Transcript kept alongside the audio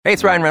Hey,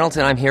 it's Ryan Reynolds,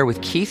 and I'm here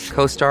with Keith,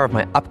 co-star of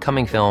my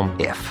upcoming film,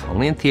 If,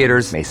 only in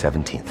theaters May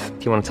 17th.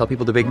 Do you want to tell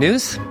people the big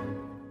news?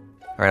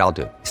 All right, I'll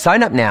do it.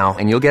 Sign up now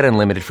and you'll get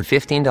unlimited for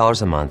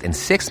 $15 a month and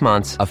 6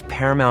 months of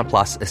Paramount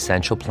Plus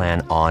Essential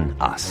Plan on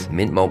us.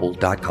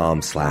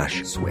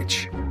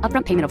 MintMobile.com/switch.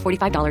 Upfront payment of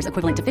 $45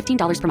 equivalent to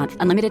 $15 per month.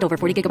 Unlimited over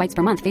 40 gigabytes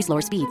per month. Face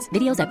lower speeds.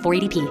 Videos at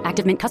 480p.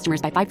 Active Mint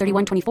customers by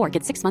 531.24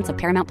 get 6 months of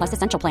Paramount Plus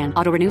Essential Plan.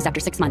 Auto renews after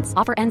 6 months.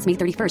 Offer ends May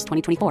 31st,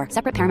 2024.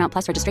 Separate Paramount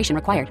Plus registration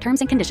required. Terms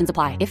and conditions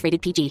apply if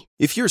rated PG.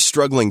 If you're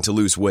struggling to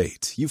lose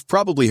weight, you've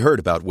probably heard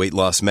about weight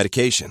loss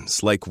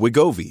medications like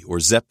Wegovy or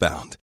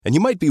Zepbound, and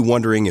you might be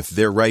wondering if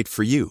they're right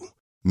for you.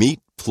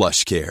 Meet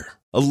PlushCare,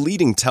 a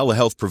leading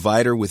telehealth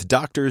provider with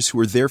doctors who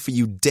are there for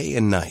you day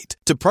and night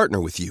to partner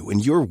with you in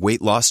your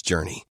weight loss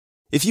journey.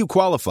 If you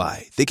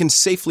qualify, they can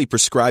safely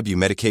prescribe you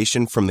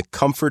medication from the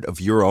comfort of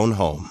your own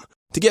home.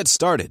 To get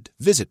started,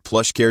 visit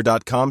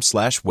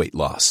plushcare.com/weight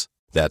loss.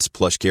 That's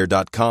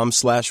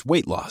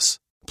plushcare.com/weight loss.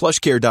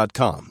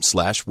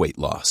 plushcare.com/weight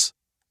loss.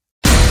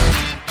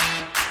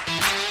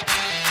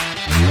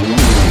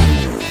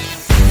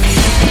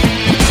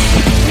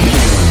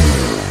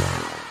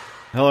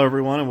 Hello,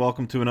 everyone, and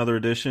welcome to another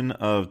edition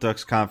of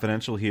Ducks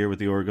Confidential here with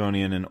the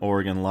Oregonian and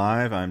Oregon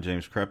Live. I'm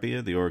James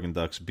Crepea, the Oregon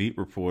Ducks beat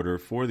reporter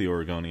for the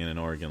Oregonian and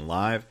Oregon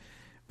Live,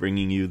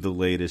 bringing you the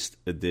latest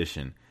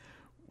edition.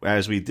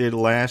 As we did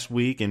last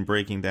week in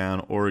breaking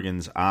down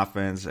Oregon's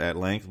offense at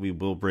length, we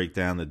will break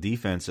down the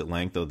defense at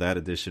length, though that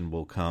edition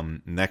will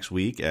come next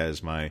week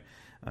as my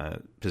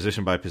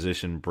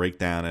position-by-position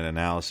breakdown and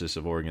analysis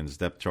of Oregon's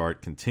depth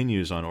chart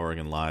continues on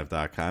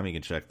OregonLive.com. You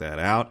can check that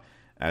out.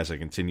 As I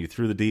continue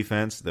through the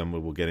defense, then we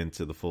will get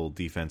into the full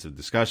defensive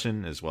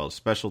discussion as well as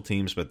special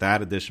teams, but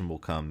that edition will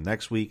come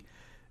next week.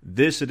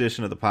 This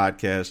edition of the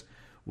podcast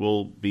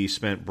will be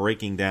spent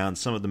breaking down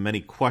some of the many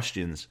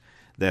questions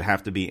that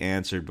have to be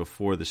answered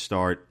before the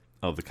start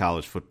of the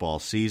college football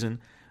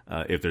season.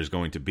 If there's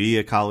going to be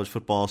a college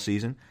football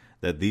season,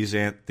 that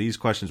these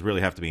questions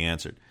really have to be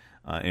answered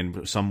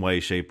in some way,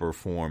 shape, or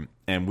form.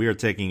 And we are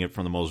taking it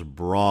from the most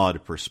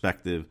broad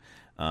perspective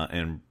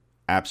and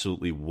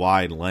absolutely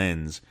wide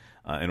lens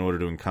in order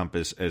to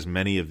encompass as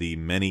many of the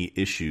many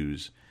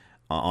issues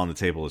on the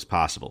table as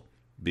possible.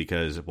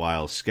 Because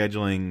while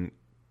scheduling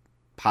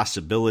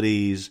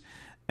possibilities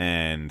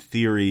and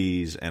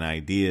theories and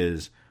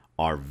ideas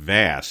are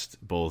vast,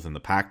 both in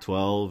the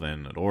Pac-12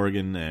 and at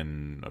Oregon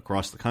and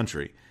across the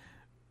country,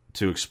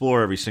 to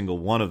explore every single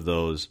one of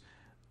those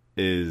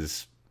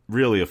is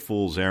really a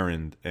fool's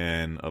errand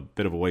and a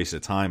bit of a waste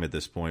of time at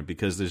this point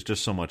because there's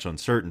just so much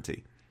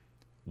uncertainty.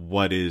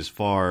 What is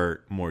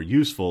far more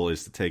useful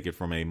is to take it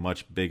from a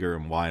much bigger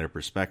and wider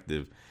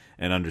perspective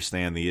and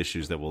understand the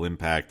issues that will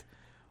impact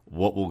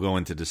what will go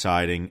into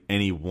deciding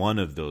any one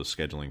of those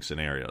scheduling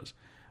scenarios,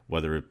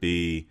 whether it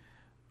be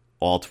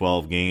all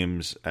 12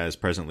 games as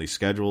presently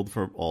scheduled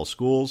for all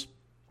schools,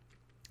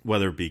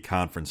 whether it be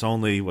conference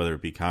only, whether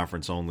it be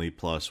conference only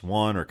plus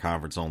 1 or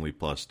conference only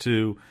plus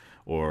 2,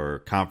 or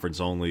conference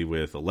only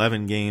with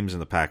 11 games in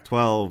the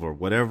Pac-12, or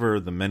whatever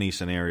the many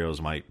scenarios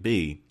might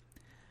be.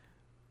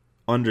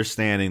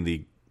 Understanding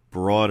the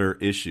broader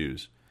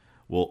issues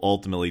will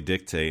ultimately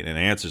dictate, and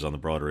answers on the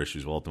broader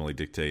issues will ultimately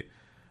dictate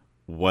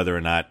whether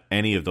or not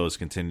any of those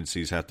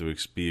contingencies have to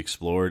be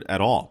explored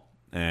at all.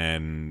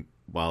 And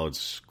while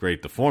it's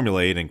great to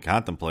formulate and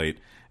contemplate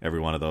every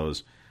one of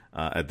those,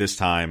 at this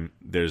time,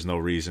 there's no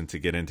reason to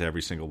get into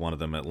every single one of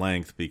them at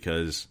length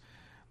because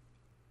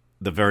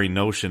the very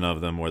notion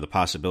of them or the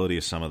possibility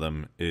of some of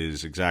them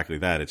is exactly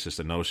that. It's just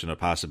a notion of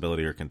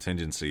possibility or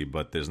contingency,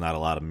 but there's not a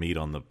lot of meat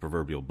on the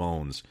proverbial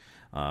bones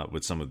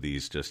with some of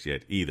these just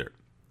yet either.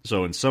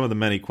 So in some of the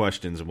many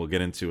questions, and we'll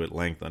get into at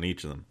length on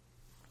each of them,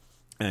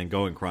 and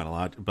going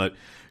chronologically, but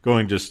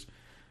going just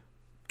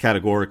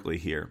categorically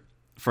here.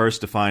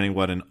 First, defining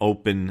what an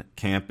open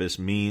campus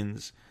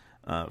means.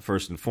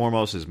 First and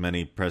foremost, as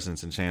many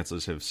presidents and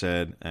chancellors have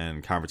said,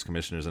 and conference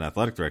commissioners and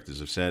athletic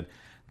directors have said,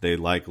 they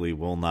likely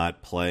will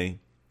not play,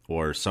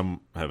 or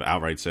some have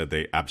outright said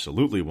they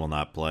absolutely will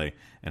not play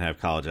and have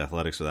college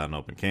athletics without an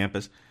open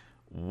campus.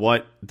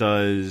 What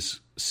does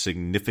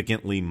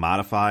significantly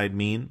modified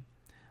mean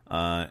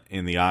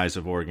in the eyes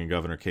of Oregon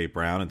Governor Kate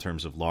Brown in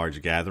terms of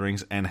large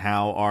gatherings, and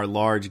how are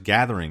large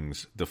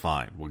gatherings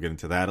defined? We'll get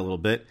into that a little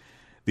bit.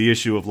 The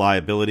issue of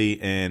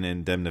liability and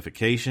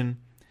indemnification,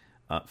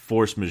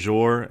 force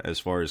majeure as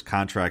far as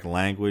contract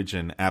language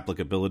and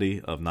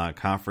applicability of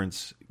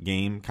non-conference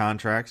game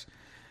contracts,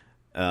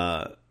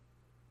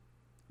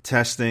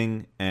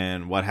 testing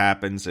and what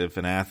happens if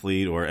an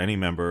athlete or any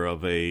member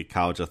of a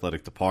college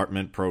athletic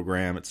department,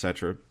 program,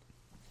 etc.,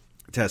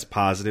 test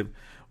positive,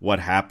 what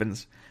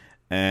happens,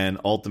 and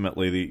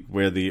ultimately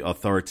where the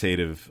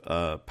authoritative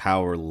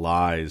power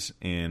lies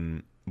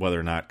in whether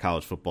or not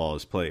college football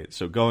is played.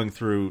 So going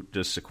through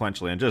just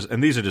sequentially,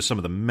 and these are just some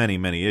of the many,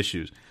 many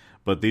issues,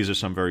 but these are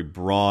some very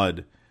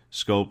broad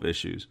scope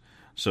issues.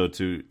 So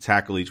to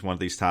tackle each one of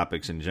these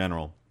topics in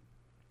general,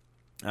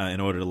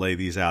 in order to lay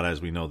these out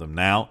as we know them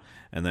now,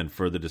 and then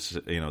further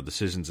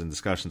decisions and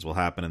discussions will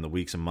happen in the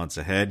weeks and months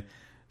ahead.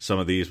 Some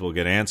of these will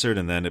get answered,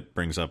 and then it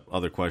brings up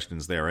other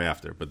questions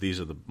thereafter. But these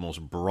are the most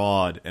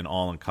broad and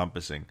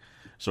all-encompassing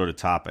sort of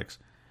topics.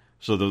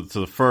 So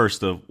the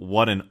first of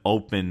what an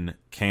open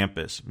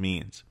campus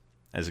means.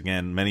 As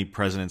again, many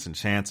presidents and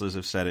chancellors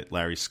have said it.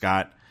 Larry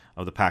Scott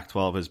of the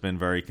Pac-12 has been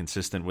very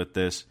consistent with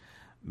this.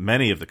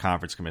 Many of the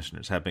conference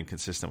commissioners have been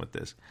consistent with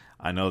this.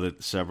 I know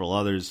that several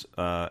others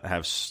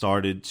have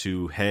started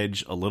to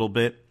hedge a little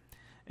bit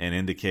and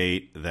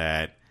indicate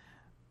that,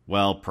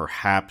 well,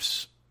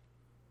 perhaps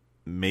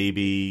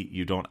maybe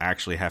you don't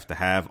actually have to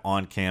have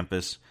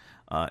on-campus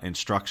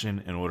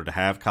instruction in order to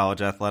have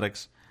college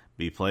athletics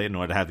be played, in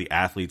order to have the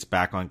athletes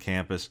back on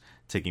campus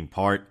taking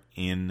part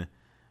in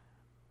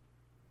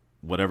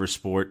whatever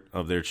sport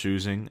of their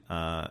choosing.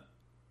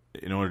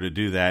 In order to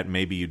do that,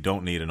 maybe you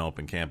don't need an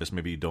open campus.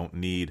 Maybe you don't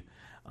need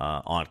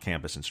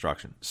on-campus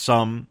instruction.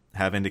 Some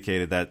have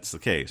indicated that's the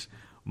case.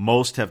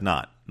 Most have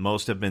not.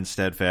 Most have been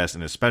steadfast,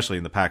 and especially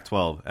in the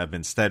Pac-12, have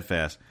been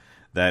steadfast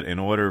that in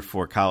order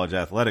for college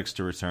athletics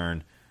to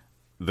return,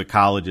 the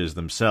colleges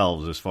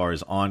themselves, as far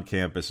as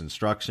on-campus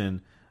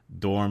instruction,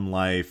 dorm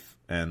life,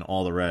 and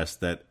all the rest,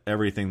 that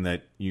everything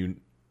that you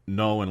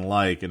know and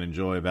like and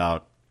enjoy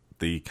about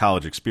the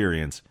college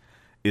experience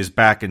is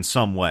back in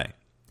some way.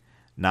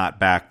 Not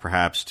back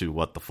perhaps to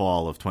what the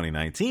fall of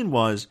 2019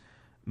 was,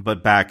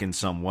 but back in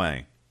some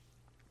way.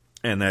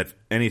 And that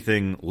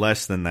anything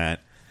less than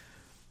that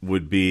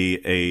would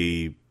be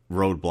a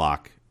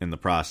roadblock in the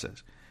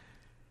process.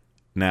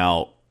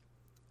 Now,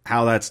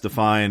 how that's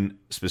defined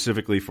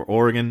specifically for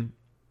Oregon,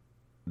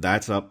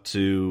 that's up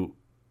to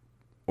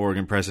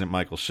Oregon President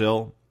Michael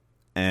Schill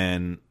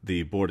and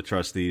the Board of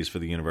Trustees for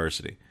the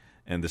university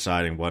and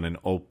deciding what an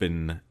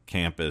open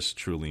campus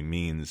truly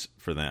means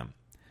for them.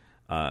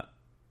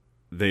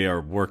 They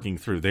are working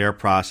through their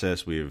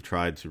process. We have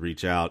tried to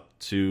reach out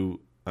to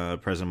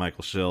President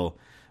Michael Schill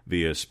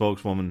via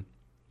spokeswoman,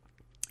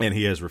 and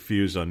he has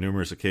refused on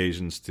numerous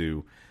occasions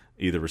to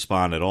either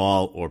respond at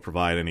all or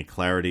provide any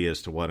clarity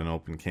as to what an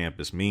open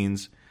campus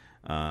means.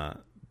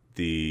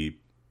 The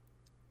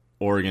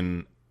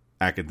Oregon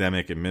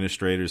academic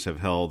administrators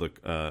have held,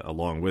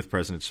 along with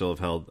President Schill, have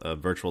held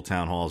virtual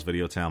town halls,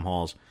 video town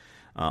halls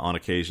on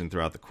occasion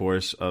throughout the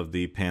course of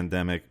the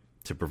pandemic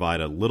to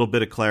provide a little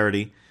bit of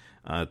clarity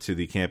to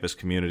the campus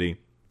community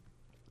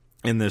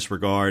in this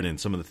regard, and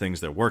some of the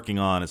things they're working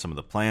on and some of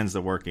the plans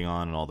they're working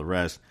on and all the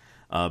rest.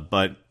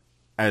 But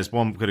as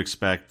one could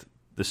expect,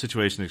 the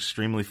situation is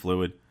extremely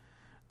fluid.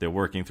 They're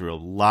working through a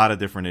lot of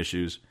different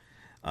issues,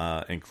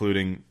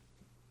 including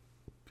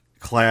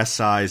class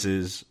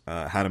sizes,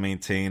 how to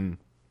maintain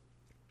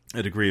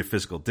a degree of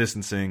physical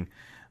distancing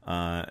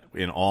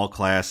in all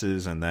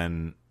classes, and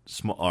then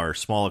are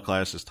smaller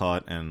classes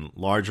taught in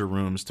larger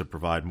rooms to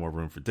provide more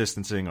room for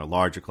distancing, or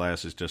larger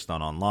classes just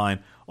done online,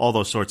 all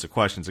those sorts of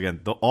questions.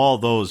 Again, all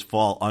those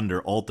fall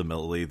under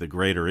ultimately the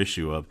greater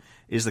issue of,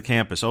 is the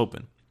campus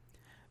open?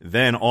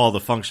 Then all the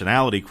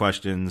functionality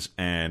questions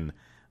and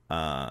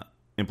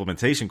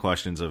implementation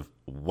questions of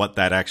what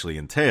that actually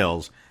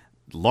entails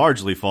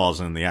largely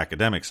falls in the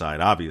academic side,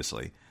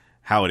 obviously.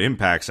 How it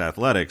impacts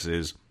athletics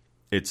is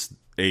it's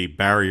a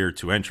barrier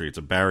to entry. It's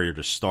a barrier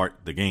to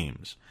start the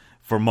games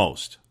for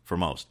most.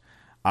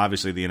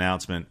 Obviously, the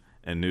announcement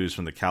and news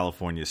from the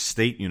California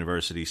State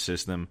University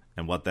system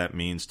and what that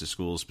means to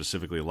schools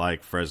specifically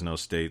like Fresno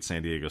State,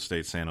 San Diego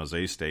State, San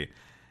Jose State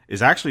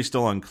is actually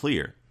still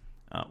unclear.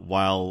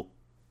 While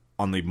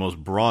on the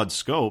most broad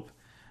scope,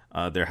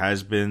 there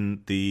has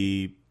been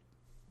the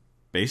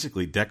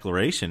basically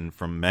declaration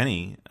from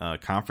many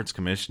conference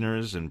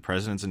commissioners and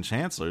presidents and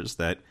chancellors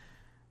that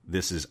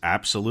this is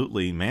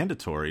absolutely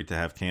mandatory to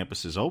have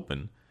campuses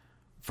open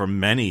for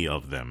many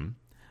of them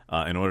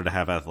in order to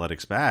have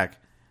athletics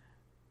back,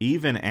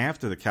 even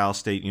after the Cal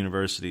State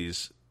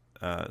University's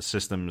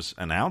system's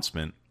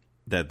announcement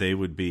that they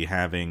would be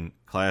having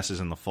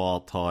classes in the fall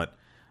taught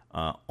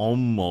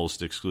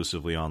almost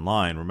exclusively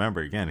online.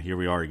 Remember, again, here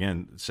we are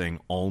again saying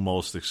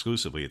almost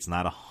exclusively. It's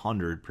not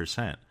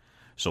 100%.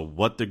 So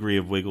what degree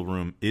of wiggle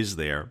room is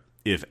there,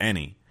 if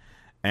any?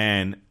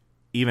 And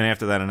even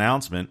after that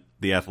announcement,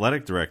 the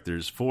athletic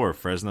directors for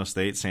Fresno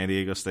State, San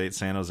Diego State,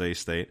 San Jose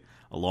State,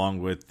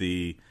 along with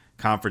the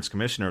conference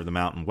commissioner of the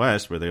Mountain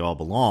West, where they all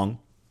belong,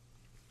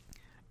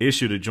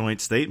 issued a joint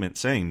statement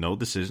saying no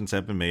decisions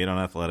have been made on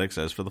athletics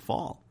as for the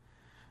fall.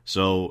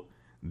 So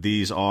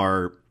these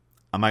are,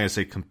 I'm not going to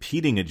say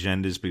competing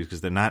agendas because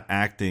they're not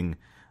acting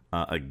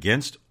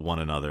against one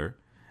another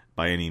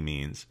by any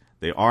means.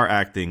 They are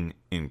acting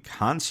in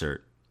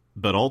concert,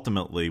 but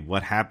ultimately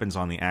what happens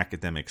on the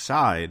academic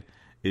side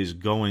is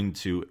going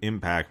to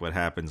impact what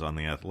happens on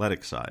the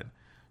athletic side.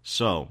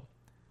 So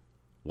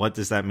what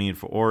does that mean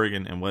for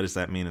Oregon, and what does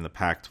that mean in the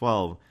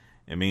Pac-12?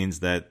 It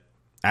means that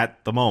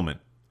at the moment,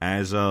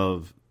 as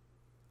of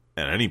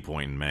at any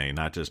point in May,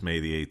 not just May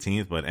the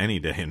 18th, but any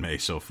day in May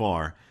so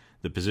far,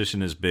 the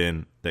position has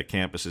been that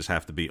campuses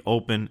have to be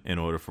open in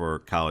order for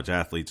college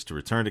athletes to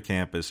return to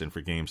campus and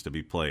for games to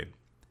be played.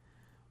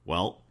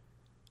 Well,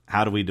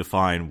 how do we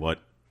define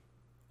what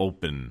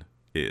open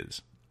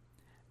is?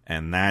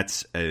 And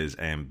that's as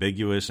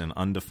ambiguous and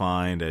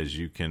undefined as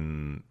you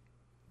can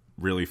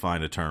really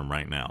find a term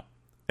right now.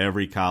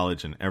 Every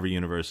college and every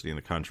university in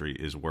the country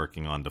is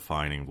working on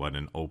defining what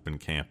an open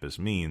campus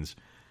means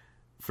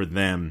for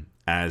them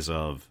as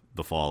of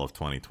the fall of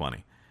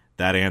 2020.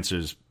 That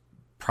answer's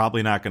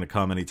probably not going to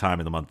come anytime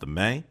in the month of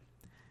May.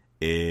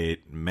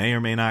 It may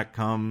or may not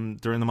come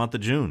during the month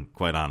of June,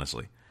 quite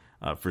honestly.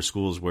 For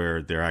schools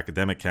where their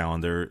academic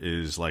calendar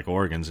is like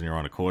Oregon's and you're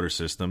on a quarter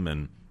system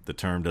and the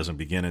term doesn't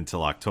begin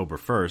until October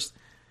 1st,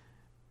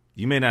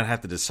 you may not have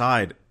to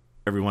decide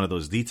every one of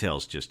those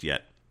details just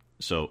yet.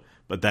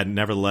 But that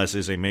nevertheless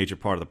is a major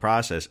part of the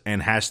process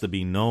and has to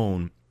be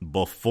known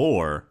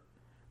before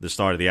the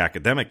start of the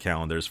academic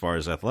calendar as far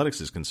as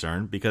athletics is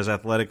concerned, because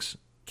athletics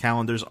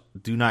calendars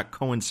do not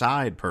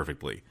coincide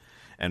perfectly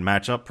and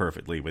match up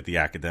perfectly with the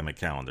academic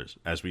calendars,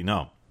 as we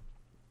know.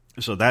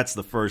 So that's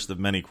the first of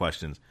many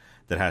questions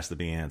that has to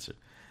be answered.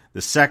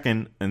 The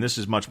second, and this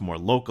is much more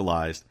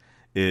localized,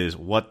 is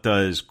what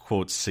does,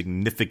 quote,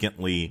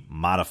 significantly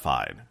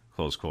modified,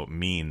 close quote,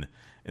 mean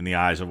in the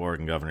eyes of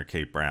Oregon Governor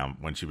Kate Brown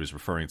when she was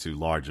referring to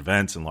large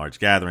events and large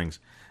gatherings,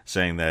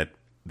 saying that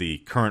the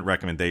current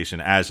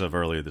recommendation as of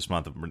earlier this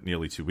month,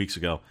 nearly 2 weeks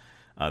ago,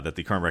 that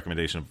the current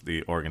recommendation of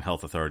the Oregon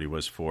Health Authority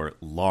was for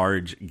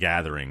large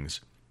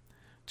gatherings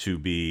to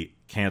be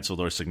canceled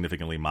or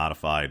significantly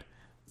modified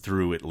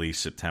through at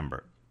least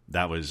September.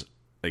 That was,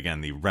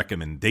 again, the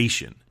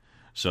recommendation.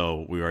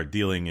 So we are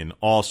dealing in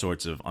all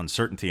sorts of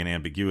uncertainty and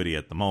ambiguity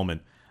at the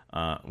moment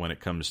when it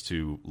comes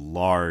to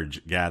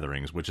large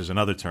gatherings, which is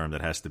another term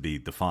that has to be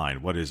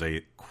defined. What is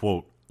a,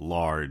 quote,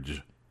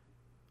 large,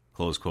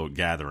 close quote,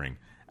 gathering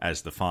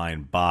as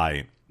defined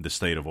by the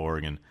state of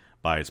Oregon,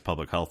 by its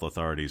public health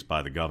authorities,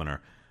 by the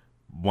governor?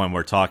 When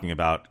we're talking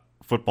about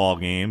football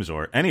games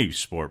or any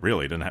sport,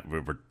 really,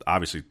 we're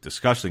obviously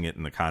discussing it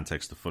in the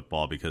context of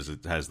football because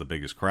it has the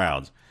biggest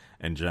crowds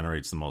and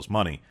generates the most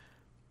money.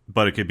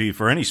 But it could be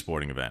for any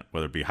sporting event,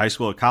 whether it be high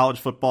school or college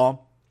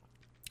football,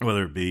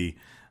 whether it be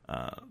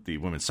the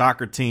women's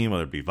soccer team,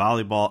 whether it be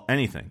volleyball,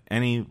 anything,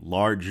 any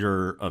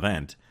larger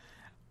event.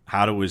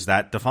 How is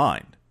that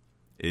defined?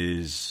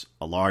 Is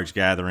a large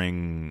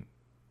gathering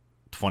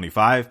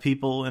 25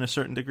 people in a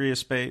certain degree of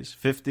space,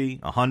 50,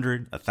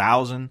 100,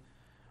 1,000?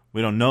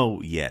 We don't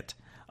know yet.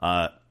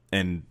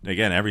 And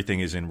again, everything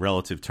is in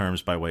relative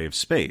terms by way of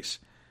space.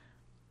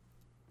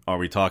 Are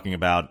we talking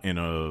about in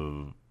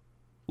a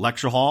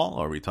lecture hall?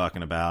 Are we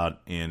talking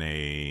about in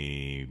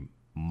a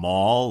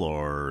mall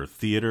or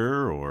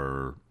theater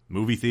or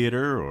movie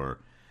theater? Or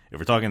if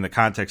we're talking in the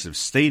context of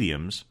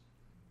stadiums,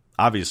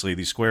 obviously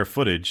the square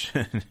footage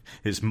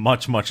is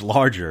much, much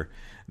larger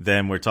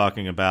than we're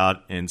talking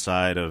about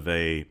inside of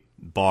a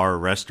bar or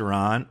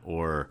restaurant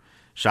or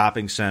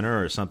shopping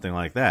center or something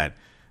like that.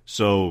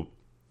 So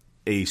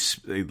a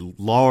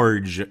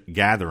large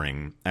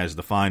gathering, as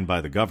defined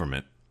by the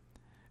government,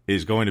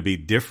 is going to be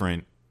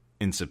different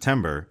in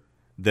September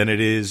than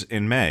it is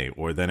in May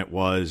or than it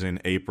was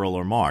in April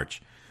or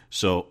March.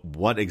 So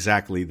what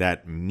exactly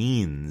that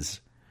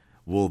means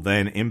will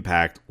then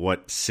impact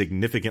what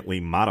significantly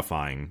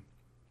modifying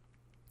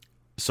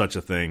such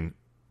a thing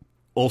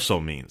also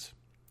means.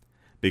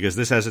 Because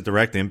this has a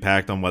direct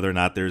impact on whether or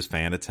not there's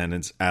fan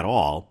attendance at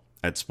all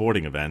at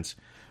sporting events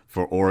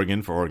for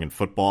Oregon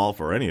football,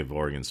 for any of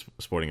Oregon's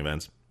sporting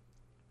events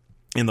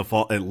in the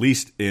fall, at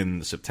least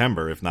in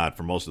September, if not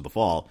for most of the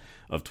fall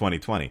of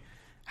 2020.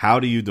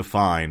 How do you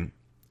define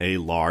a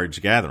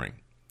large gathering?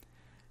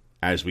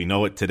 As we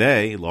know it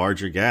today,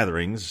 larger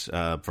gatherings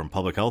from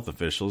public health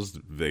officials,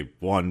 they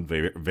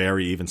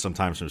vary even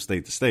sometimes from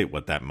state to state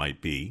what that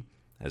might be,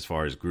 as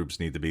far as groups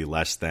need to be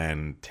less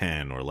than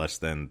 10 or less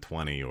than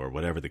 20 or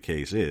whatever the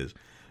case is.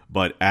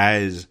 But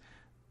as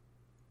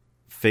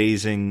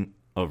phasing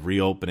of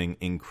reopening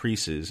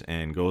increases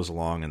and goes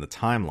along in the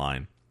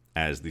timeline,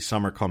 as the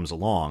summer comes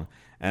along,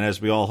 and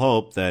as we all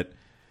hope that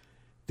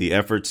the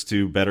efforts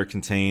to better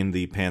contain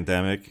the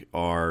pandemic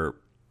are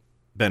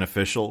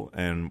beneficial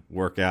and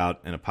work out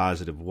in a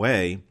positive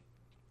way,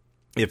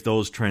 if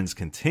those trends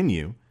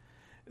continue,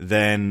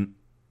 then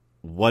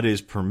what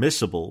is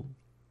permissible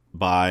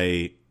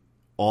by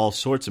all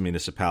sorts of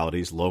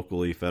municipalities,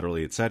 locally,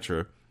 federally,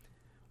 etc.,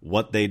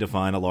 what they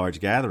define a large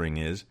gathering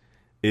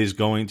is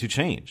going to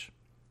change.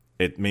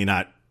 It may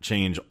not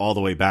change all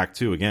the way back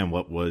to, again,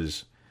 what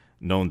was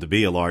known to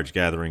be a large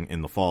gathering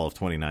in the fall of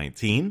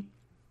 2019.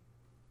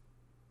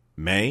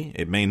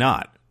 It may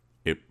not.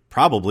 It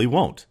probably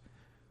won't.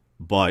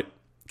 But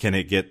can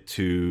it get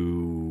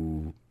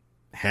to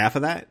half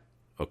of that,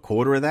 a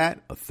quarter of that,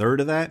 a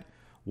third of that?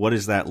 What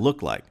does that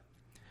look like?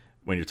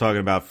 When you're talking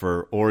about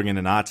for Oregon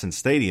and Autzen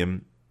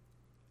Stadium,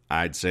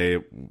 I'd say,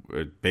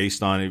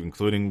 based on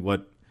including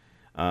what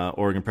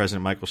Oregon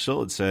President Michael Schill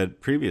had said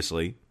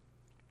previously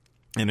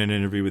in an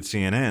interview with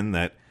CNN,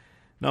 that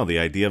no, the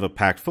idea of a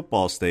packed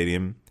football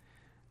stadium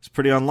is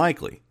pretty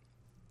unlikely.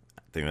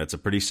 I think that's a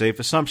pretty safe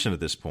assumption at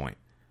this point.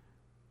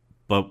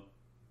 But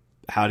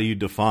how do you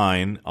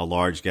define a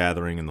large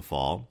gathering in the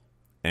fall?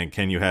 And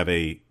can you have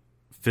a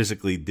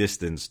physically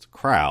distanced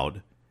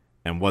crowd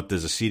And what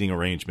does a seating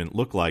arrangement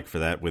look like for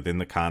that within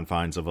the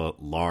confines of a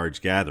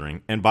large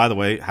gathering? And by the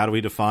way, how do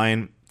we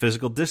define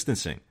physical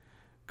distancing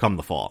come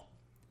the fall?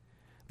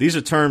 These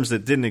are terms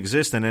that didn't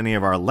exist in any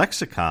of our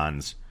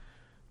lexicons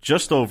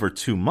just over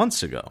 2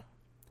 months ago.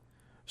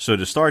 So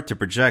to start to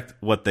project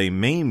what they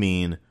may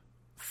mean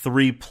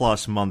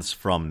 3+ months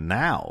from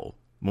now,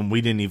 when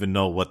we didn't even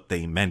know what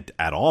they meant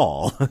at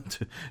all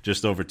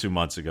just over 2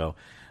 months ago,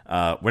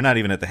 we're not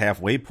even at the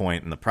halfway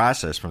point in the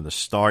process from the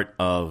start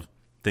of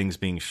things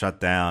being shut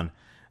down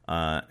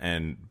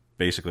and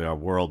basically our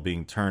world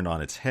being turned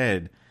on its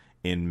head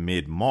in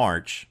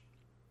mid-March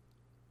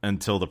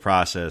until the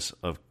process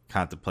of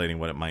contemplating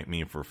what it might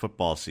mean for a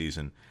football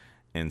season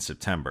in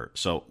September.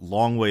 So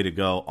long way to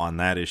go on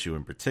that issue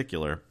in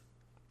particular,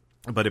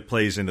 but it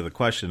plays into the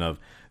question of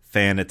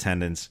fan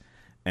attendance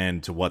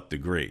and to what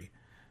degree.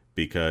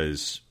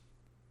 Because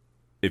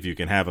if you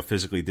can have a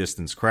physically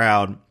distanced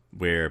crowd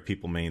where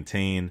people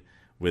maintain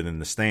within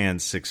the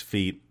stands 6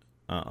 feet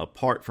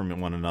apart from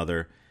one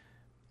another,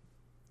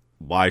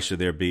 why should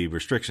there be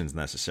restrictions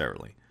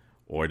necessarily?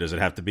 Or does it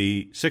have to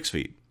be 6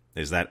 feet?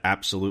 Is that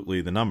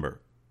absolutely the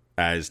number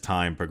as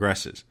time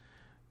progresses?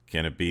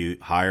 Can it be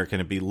higher? Can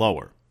it be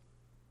lower?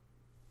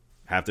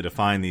 Have to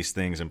define these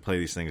things and play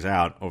these things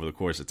out over the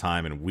course of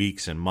time and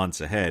weeks and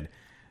months ahead.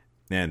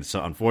 And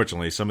so,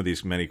 unfortunately, some of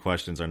these many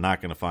questions are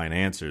not going to find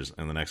answers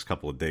in the next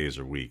couple of days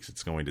or weeks.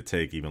 It's going to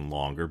take even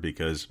longer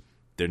because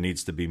there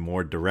needs to be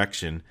more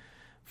direction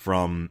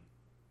from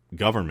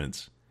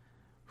governments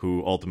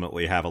who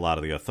ultimately have a lot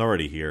of the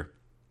authority here.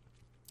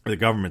 The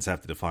governments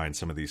have to define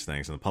some of these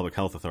things, and the public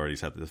health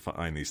authorities have to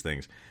define these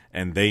things,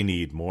 and they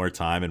need more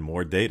time and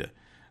more data.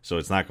 So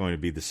it's not going to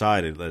be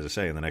decided, as I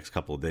say, in the next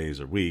couple of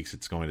days or weeks.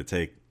 It's going to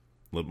take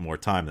a little more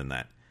time than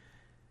that.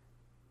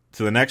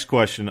 To the next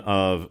question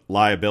of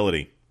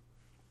liability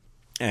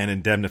and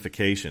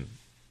indemnification.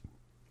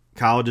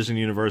 Colleges and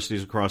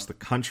universities across the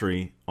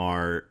country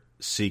are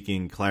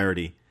seeking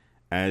clarity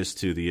as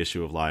to the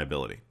issue of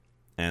liability.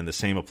 And the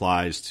same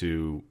applies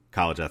to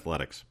college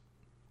athletics.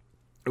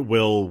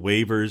 Will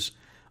waivers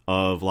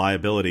of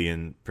liability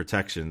and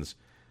protections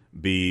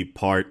be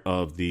part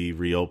of the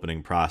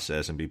reopening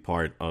process and be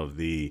part of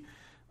the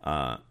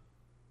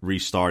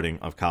restarting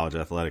of college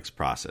athletics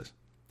process?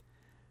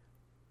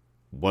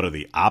 What are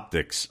the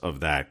optics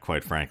of that,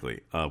 quite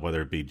frankly,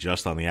 whether it be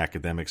just on the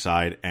academic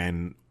side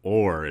and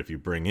or if you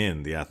bring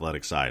in the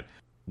athletic side?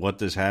 What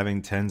does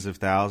having tens of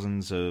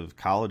thousands of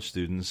college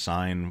students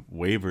sign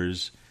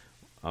waivers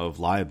of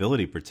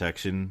liability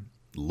protection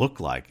look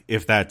like,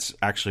 if that's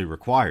actually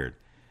required?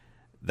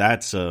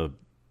 That's a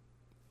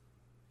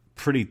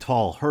pretty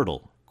tall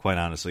hurdle, quite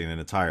honestly, in an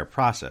entire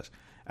process,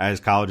 as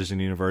colleges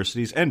and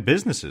universities and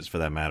businesses, for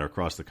that matter,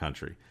 across the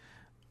country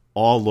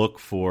all look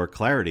for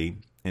clarity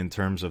in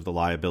terms of the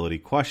liability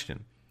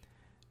question,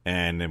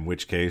 and in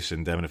which case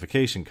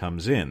indemnification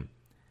comes in.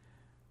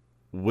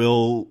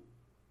 Will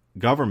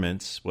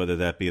governments, whether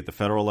that be at the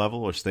federal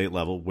level or state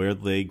level, where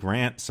they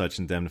grant such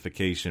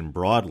indemnification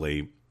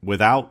broadly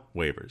without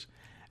waivers,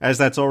 as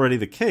that's already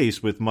the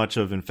case with much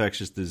of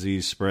infectious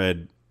disease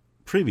spread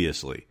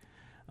previously,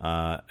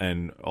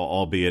 and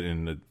albeit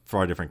in a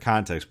far different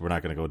context. We're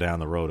not going to go down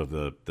the road of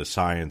the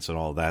science and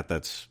all that.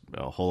 That's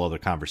a whole other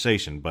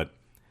conversation. But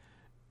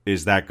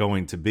is that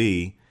going to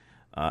be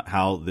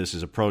how this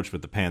is approached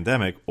with the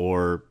pandemic,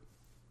 or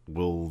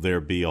will there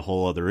be a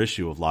whole other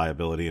issue of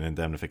liability and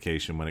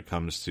indemnification when it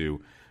comes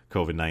to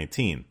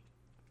COVID-19?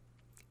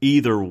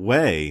 Either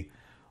way,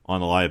 on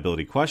the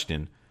liability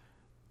question,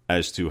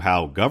 as to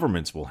how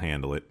governments will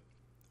handle it,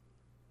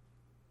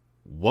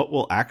 what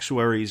will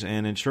actuaries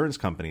and insurance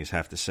companies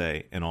have to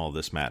say in all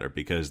this matter?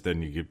 Because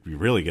then you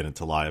really get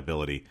into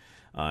liability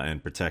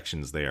and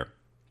protections there.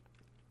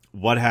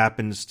 What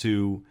happens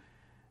to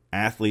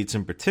athletes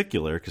in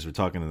particular, because we're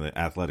talking in the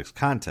athletics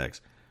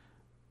context,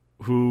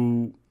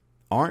 who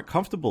aren't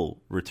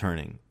comfortable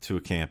returning to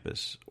a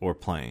campus or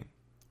playing,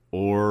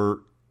 or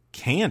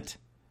can't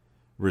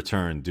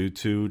return due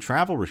to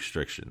travel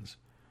restrictions,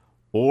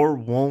 or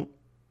won't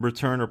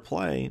return or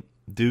play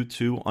due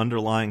to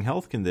underlying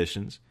health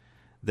conditions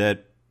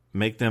that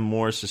make them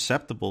more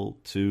susceptible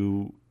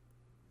to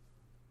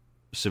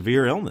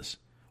severe illness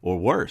or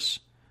worse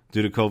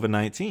due to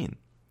COVID-19?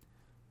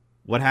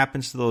 What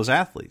happens to those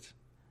athletes?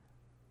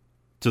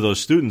 To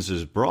those students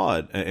is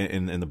broad,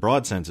 in the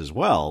broad sense as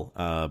well,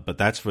 but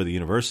that's for the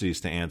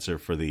universities to answer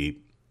for the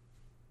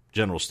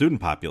general student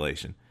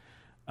population.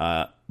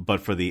 But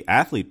for the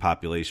athlete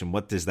population,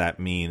 what does that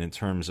mean in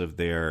terms of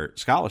their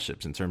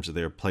scholarships, in terms of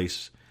their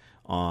place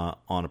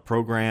on a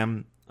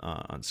program,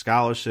 on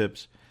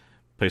scholarships,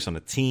 place on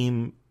a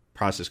team,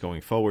 process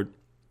going forward?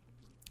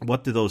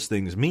 What do those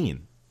things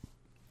mean?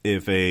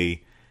 If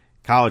a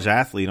college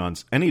athlete on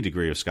any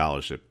degree of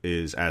scholarship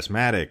is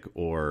asthmatic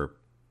or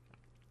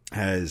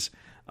has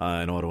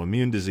an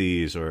autoimmune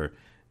disease or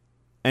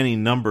any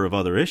number of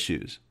other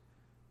issues,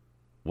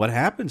 what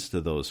happens to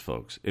those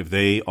folks if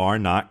they are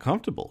not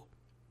comfortable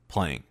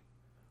playing?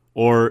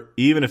 Or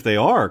even if they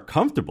are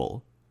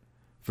comfortable,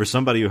 for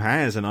somebody who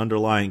has an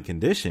underlying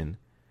condition,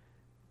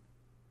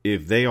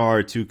 if they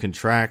are to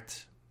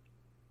contract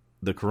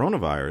the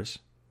coronavirus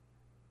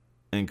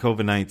and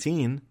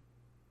COVID-19,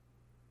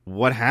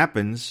 what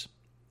happens,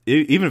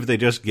 even if they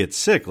just get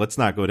sick? Let's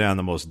not go down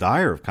the most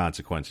dire of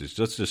consequences.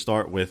 Let's just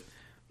start with,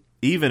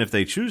 even if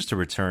they choose to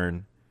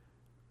return,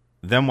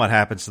 then what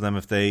happens to them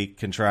if they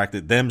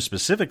contracted them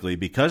specifically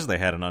because they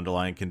had an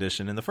underlying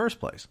condition in the first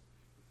place?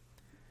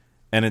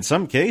 And in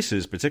some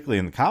cases, particularly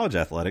in college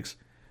athletics,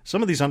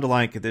 some of these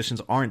underlying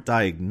conditions aren't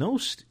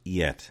diagnosed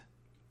yet,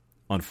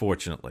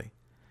 unfortunately.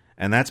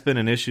 And that's been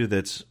an issue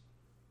that's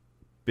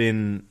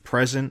been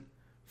present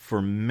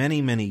for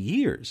many, many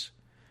years.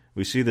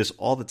 We see this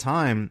all the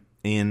time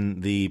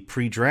in the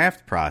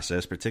pre-draft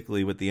process,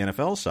 particularly with the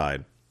NFL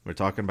side. We're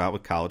talking about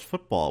with college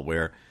football,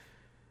 where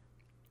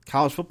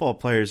college football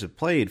players have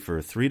played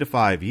for 3 to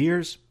 5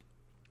 years.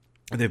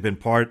 They've been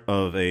part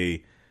of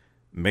a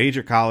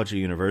major college or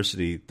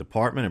university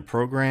department and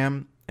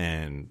program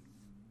and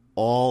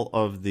all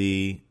of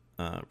the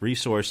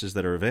resources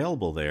that are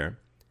available there.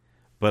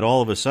 But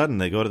all of a sudden,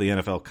 they go to the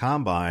NFL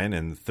Combine,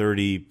 and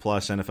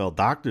 30-plus NFL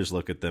doctors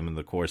look at them in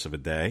the course of a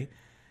day,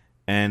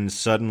 and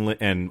suddenly,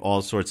 and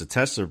all sorts of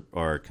tests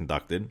are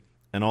conducted,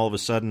 and all of a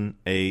sudden,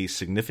 a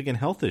significant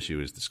health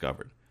issue is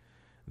discovered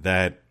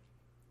that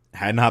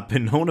had not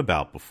been known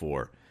about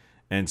before.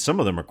 And some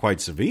of them are quite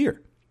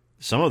severe.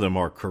 Some of them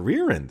are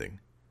career-ending.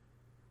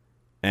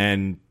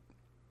 And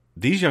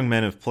these young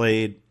men have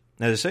played,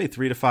 as I say,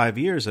 3 to 5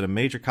 years at a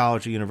major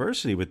college or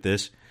university with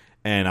this,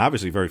 and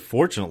obviously, very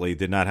fortunately,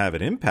 did not have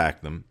it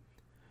impact them,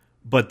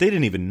 but they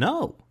didn't even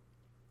know.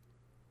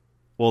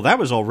 Well, that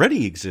was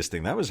already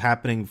existing. That was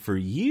happening for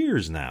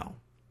years now.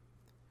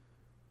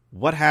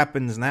 What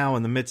happens now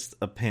in the midst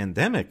of a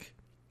pandemic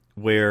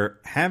where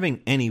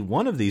having any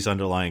one of these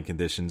underlying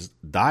conditions,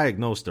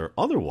 diagnosed or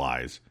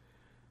otherwise,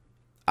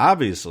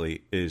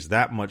 obviously is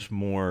that much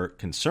more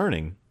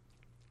concerning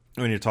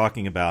when you're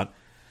talking about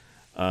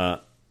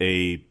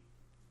a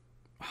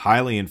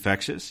highly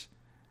infectious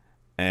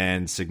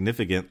and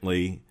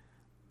significantly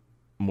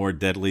more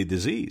deadly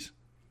disease?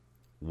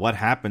 What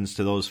happens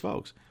to those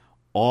folks?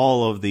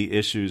 All of the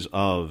issues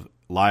of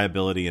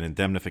liability and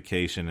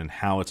indemnification and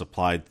how it's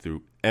applied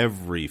through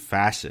every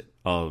facet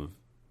of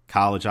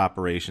college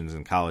operations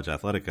and college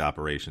athletic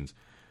operations,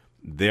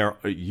 there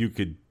you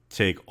could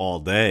take all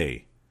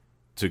day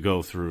to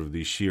go through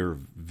the sheer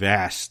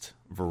vast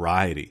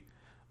variety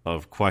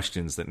of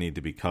questions that need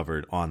to be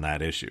covered on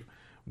that issue.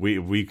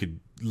 We could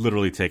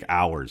literally take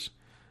hours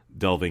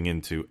delving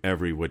into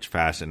every which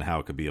facet and how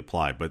it could be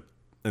applied. But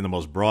in the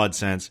most broad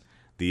sense,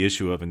 the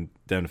issue of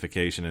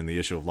indemnification and the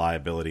issue of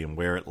liability and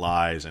where it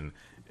lies, and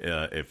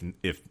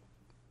if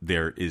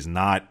there is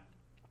not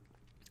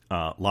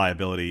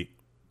liability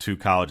to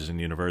colleges and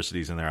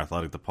universities and their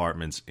athletic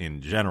departments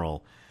in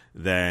general,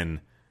 then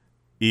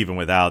even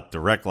without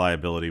direct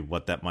liability,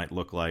 what that might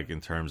look like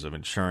in terms of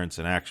insurance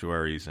and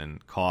actuaries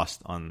and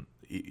cost on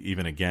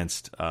even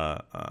against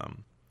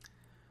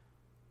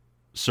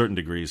certain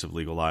degrees of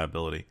legal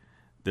liability.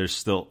 There's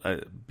still,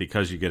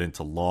 because you get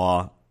into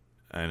law,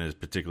 and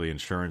particularly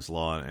insurance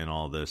law and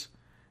all this,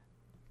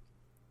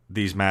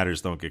 these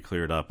matters don't get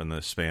cleared up in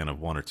the span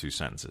of 1 or 2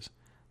 sentences.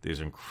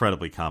 These are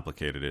incredibly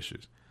complicated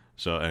issues.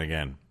 So, and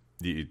again,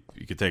 you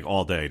could take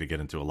all day to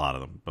get into a lot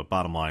of them. But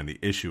bottom line, the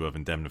issue of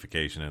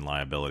indemnification and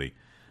liability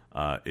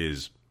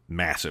is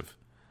massive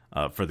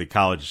for the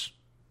colleges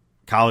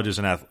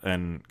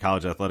and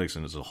college athletics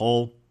as a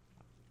whole.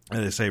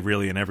 And they say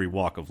really in every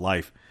walk of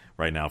life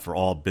right now for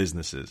all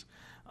businesses,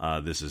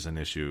 this is an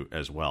issue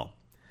as well.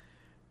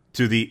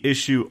 To the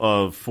issue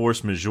of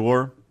force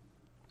majeure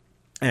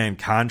and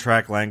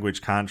contract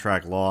language,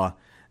 contract law,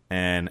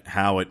 and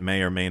how it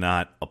may or may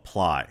not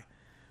apply.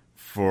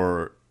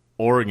 For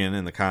Oregon,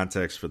 in the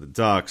context for the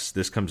Ducks,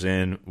 this comes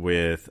in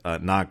with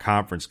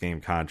non-conference game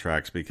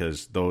contracts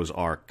because those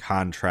are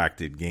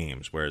contracted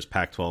games, whereas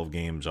Pac-12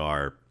 games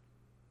are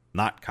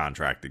not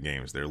contracted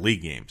games. They're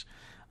league games.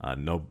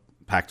 No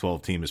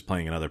Pac-12 team is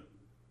paying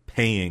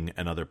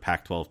another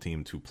Pac-12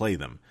 team to play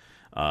them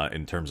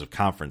in terms of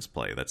conference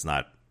play. That's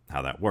not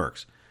how that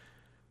works.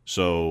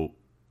 So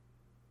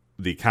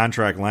the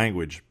contract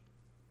language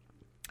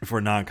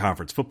for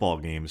non-conference football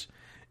games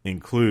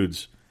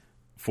includes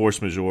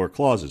force majeure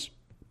clauses.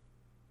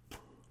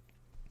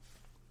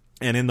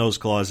 And in those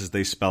clauses,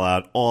 they spell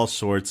out all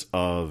sorts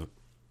of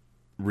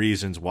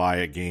reasons why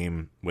a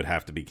game would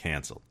have to be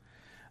canceled.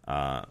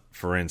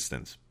 For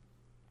instance,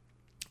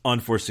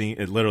 unforeseen,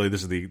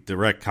 this is the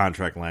direct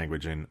contract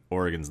language in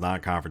Oregon's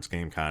non-conference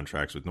game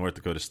contracts with North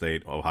Dakota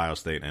State, Ohio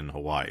State, and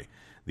Hawaii.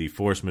 The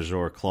force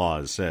majeure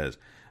clause says,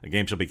 a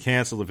game shall be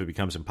canceled if it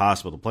becomes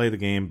impossible to play the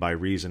game by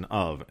reason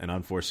of an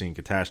unforeseen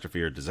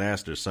catastrophe or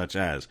disaster such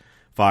as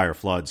fire,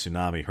 flood,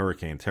 tsunami,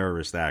 hurricane,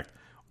 terrorist act,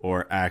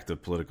 or act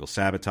of political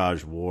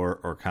sabotage, war,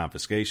 or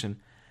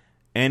confiscation,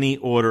 any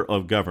order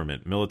of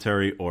government,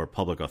 military, or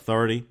public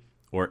authority,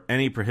 or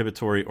any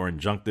prohibitory or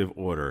injunctive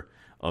order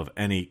of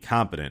any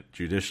competent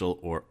judicial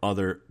or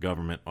other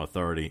government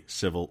authority,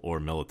 civil or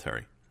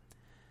military.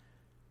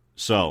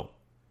 So,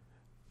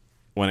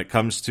 when it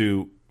comes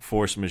to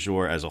force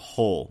majeure as a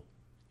whole,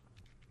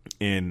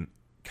 in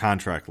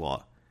contract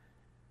law.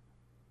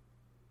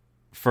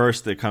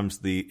 First, there comes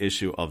the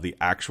issue of the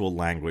actual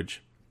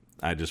language.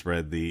 I just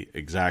read the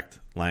exact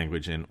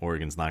language in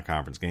Oregon's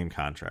non-conference game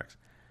contracts.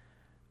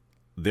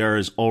 There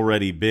has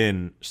already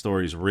been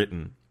stories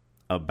written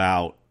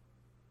about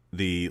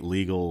the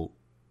legal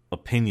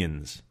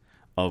opinions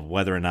of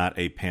whether or not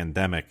a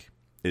pandemic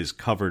is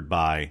covered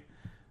by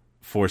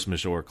force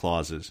majeure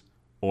clauses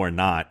or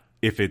not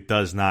if it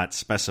does not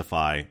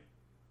specify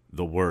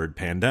the word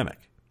pandemic.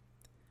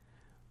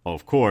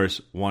 Of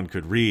course, one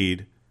could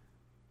read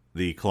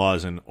the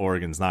clause in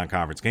Oregon's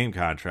non-conference game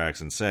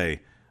contracts and say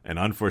an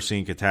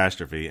unforeseen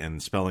catastrophe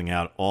and spelling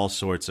out all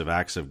sorts of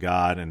acts of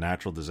God and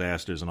natural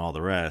disasters and all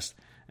the rest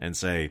and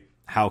say,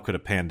 how could a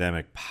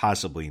pandemic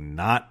possibly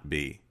not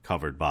be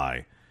covered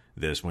by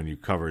this when you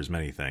cover as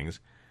many things?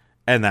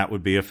 And that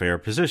would be a fair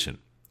position,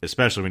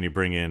 especially when you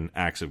bring in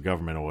acts of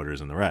government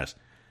orders and the rest.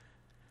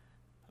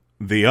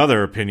 The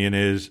other opinion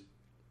is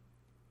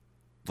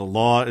the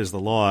law is the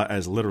law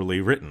as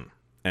literally written.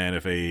 And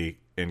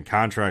in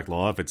contract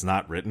law, if it's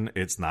not written,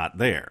 it's not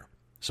there.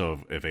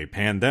 So if a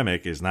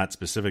pandemic is not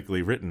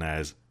specifically written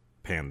as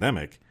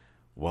pandemic,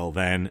 well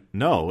then,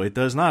 no, it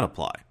does not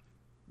apply.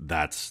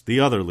 That's the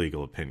other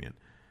legal opinion.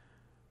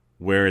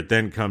 Where it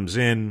then comes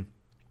in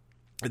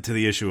to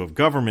the issue of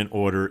government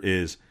order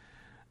is,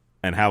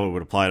 and how it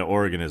would apply to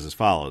Oregon is as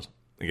follows.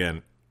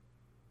 Again,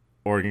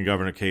 Oregon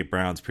Governor Kate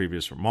Brown's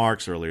previous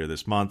remarks earlier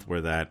this month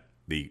were that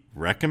the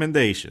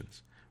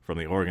recommendations from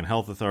the Oregon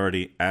Health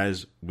Authority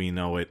as we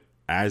know it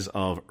as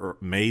of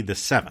May the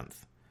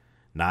 7th,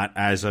 not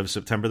as of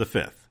September the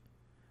 5th.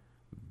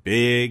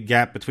 Big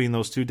gap between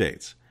those two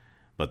dates.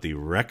 But the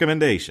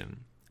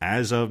recommendation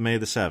as of May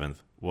the 7th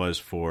was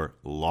for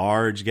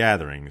large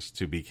gatherings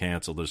to be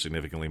canceled or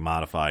significantly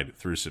modified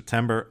through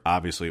September.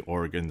 Obviously,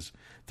 Oregon's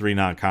 3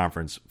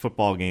 non-conference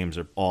football games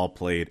are all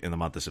played in the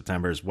month of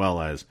September, as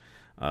well as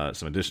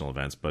some additional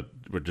events, but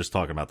we're just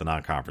talking about the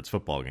non-conference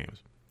football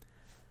games.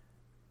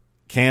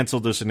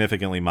 Canceled or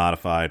significantly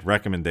modified,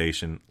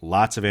 recommendation,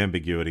 lots of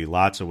ambiguity,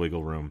 lots of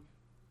wiggle room.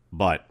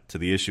 But to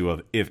the issue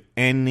of if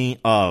any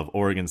of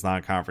Oregon's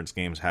non-conference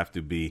games have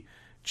to be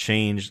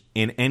changed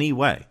in any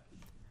way,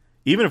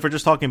 even if we're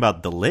just talking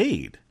about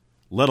delayed,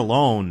 let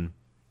alone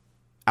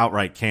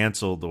outright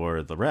canceled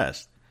or the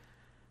rest,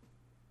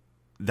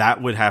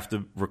 that would have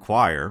to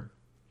require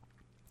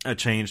a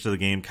change to the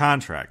game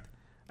contract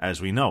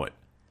as we know it.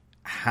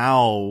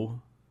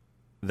 How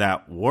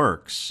that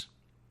works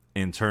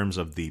in terms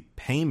of the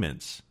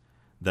payments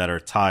that are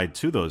tied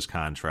to those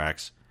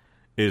contracts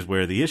is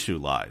where the issue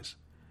lies.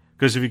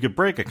 Because if you could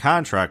break a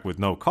contract with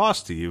no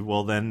cost to you,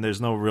 well, then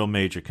there's no real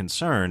major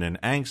concern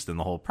and angst in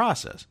the whole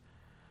process.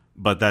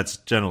 But that's,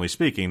 generally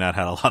speaking, not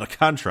how a lot of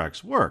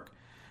contracts work.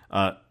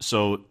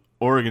 So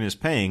Oregon is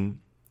paying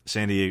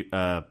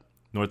North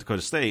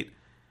Dakota State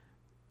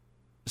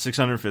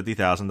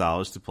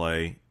 $650,000 to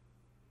play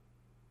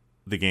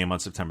the game on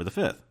September the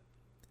 5th.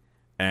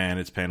 And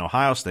it's paying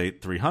Ohio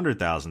State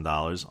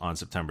 $300,000 on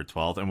September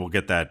 12th, and we'll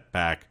get that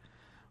back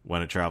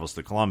when it travels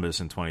to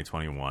Columbus in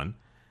 2021,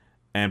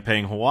 and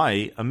paying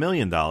Hawaii $1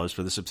 million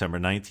for the September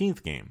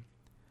 19th game.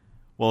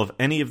 Well, if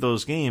any of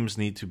those games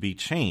need to be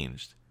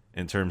changed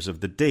in terms of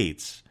the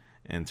dates,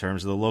 in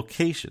terms of the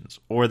locations,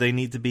 or they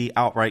need to be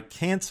outright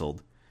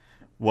canceled,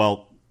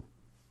 well,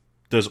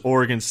 does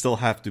Oregon still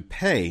have to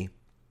pay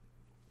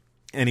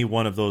any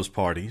one of those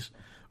parties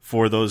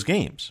for those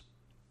games?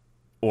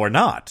 Or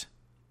not?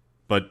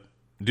 But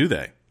do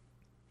they?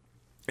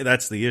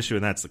 That's the issue,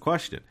 and that's the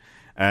question.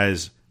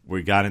 As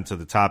we got into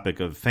the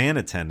topic of fan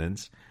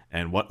attendance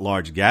and what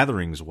large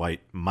gatherings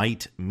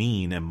might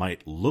mean and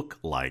might look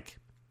like,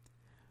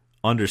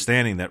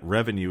 understanding that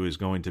revenue is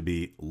going to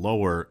be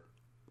lower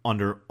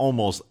under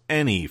almost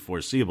any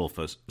foreseeable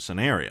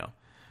scenario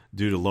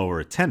due to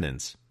lower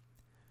attendance,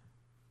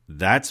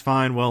 that's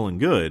fine, well, and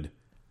good,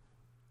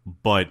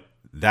 but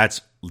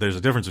there's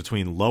a difference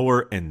between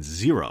lower and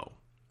zero.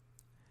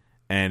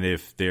 And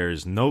if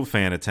there's no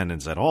fan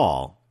attendance at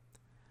all,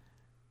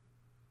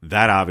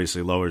 that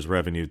obviously lowers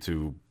revenue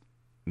to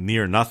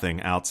near nothing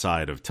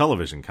outside of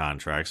television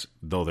contracts,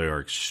 though they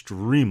are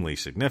extremely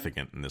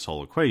significant in this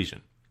whole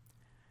equation.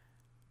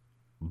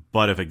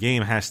 But if a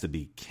game has to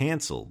be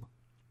canceled,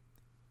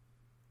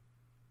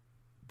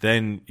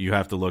 then you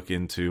have to look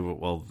into,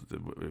 well,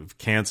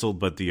 canceled,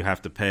 but do you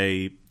have to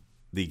pay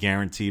the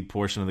guaranteed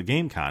portion of the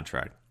game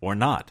contract or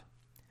not?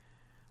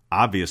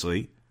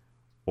 Obviously,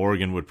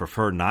 Oregon would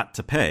prefer not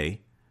to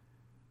pay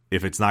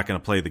if it's not going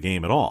to play the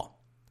game at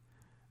all.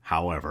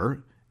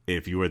 However,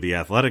 if you were the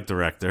athletic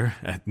director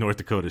at North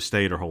Dakota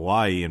State or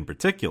Hawaii in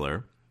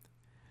particular,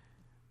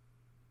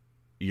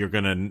 you're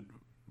going to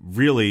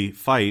really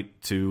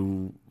fight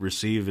to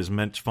receive as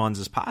much funds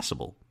as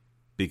possible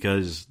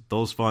because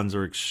those funds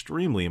are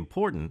extremely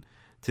important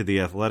to the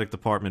athletic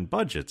department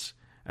budgets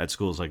at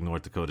schools like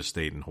North Dakota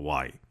State and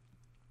Hawaii.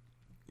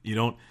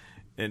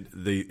 And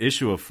the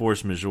issue of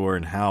force majeure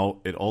and how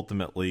it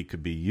ultimately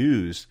could be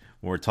used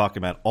when we're talking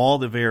about all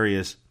the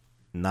various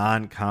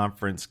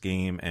non-conference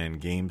game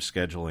and game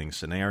scheduling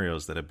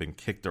scenarios that have been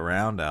kicked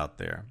around out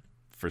there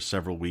for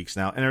several weeks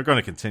now, and they're going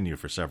to continue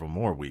for several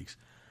more weeks.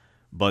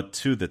 But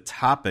to the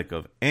topic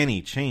of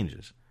any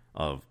changes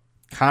of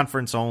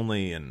conference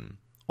only and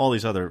all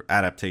these other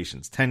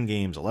adaptations, 10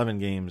 games, 11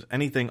 games,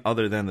 anything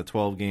other than the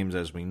 12 games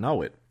as we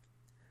know it,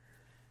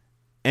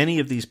 any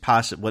of these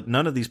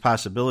none of these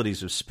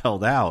possibilities have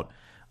spelled out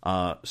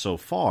so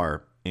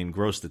far in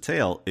gross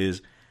detail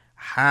is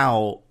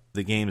how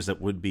the games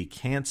that would be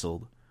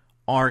canceled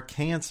are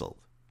canceled.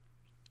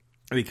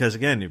 Because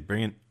again, you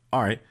bring in,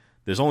 all right,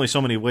 there's only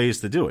so many ways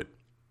to do it.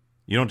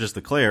 You don't just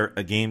declare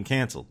a game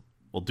canceled.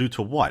 Well, due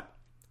to what?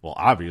 Well,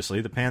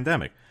 obviously the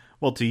pandemic.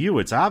 Well, to you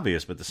it's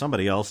obvious, but to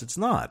somebody else it's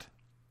not.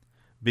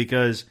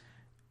 Because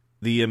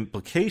the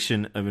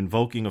implication of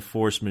invoking a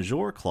force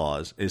majeure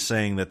clause is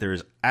saying that there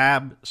is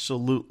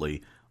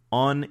absolutely,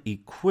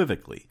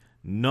 unequivocally,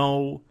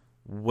 no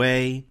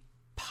way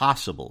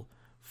possible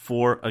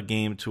for a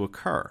game to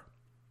occur.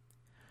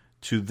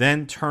 To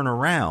then turn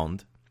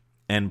around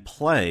and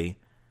play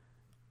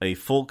a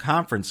full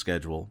conference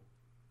schedule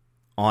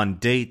on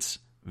dates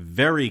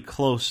very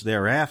close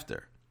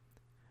thereafter.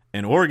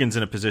 And Oregon's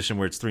in a position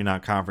where its 3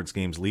 non-conference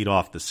games lead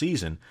off the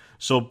season,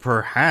 so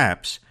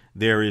perhaps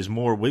there is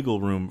more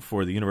wiggle room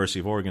for the University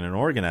of Oregon and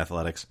Oregon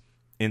Athletics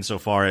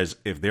insofar as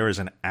if there is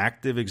an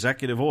active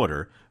executive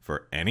order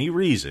for any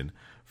reason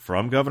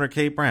from Governor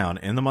Kate Brown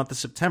in the month of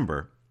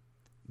September,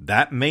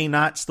 that may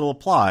not still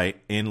apply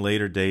in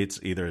later dates,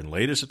 either in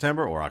later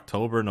September or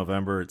October,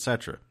 November,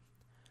 etc.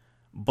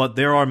 But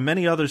there are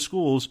many other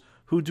schools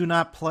who do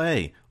not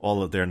play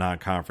all of their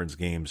non-conference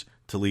games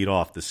to lead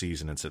off the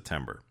season in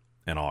September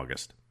and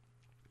August.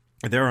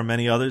 There are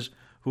many others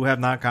who have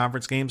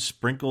non-conference games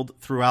sprinkled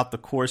throughout the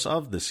course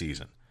of the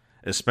season,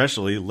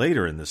 especially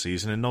later in the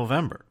season in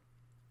November.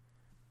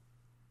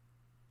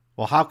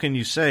 Well, how can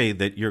you say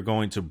that you're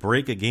going to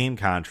break a game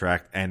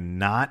contract and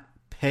not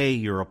pay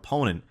your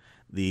opponent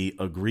the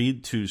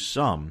agreed-to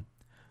sum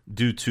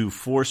due to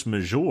force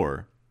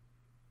majeure,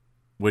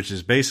 which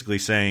is basically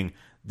saying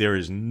there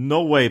is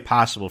no way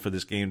possible for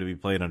this game to be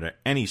played under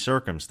any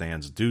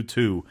circumstance due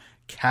to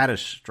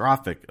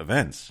catastrophic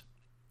events,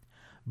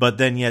 but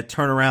then yet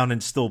turn around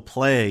and still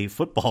play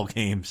football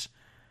games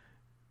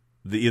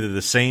either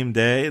the same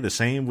day, the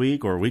same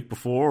week, or a week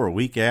before, or a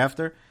week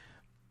after?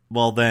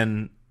 Well,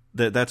 then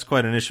that's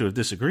quite an issue of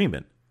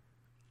disagreement.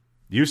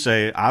 You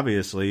say,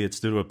 obviously, it's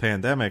due to a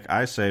pandemic.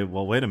 I say,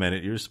 well, wait a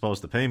minute, you're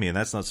supposed to pay me, and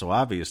that's not so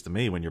obvious to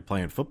me when you're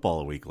playing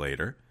football a week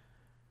later.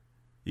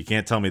 You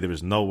can't tell me there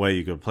was no way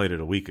you could have played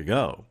it a week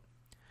ago.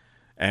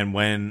 And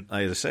when,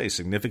 as I say,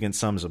 significant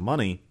sums of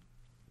money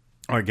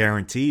are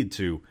guaranteed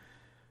to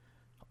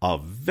a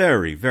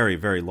very, very,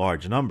 very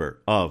large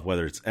number of,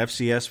 whether it's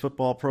FCS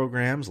football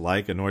programs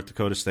like a North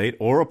Dakota State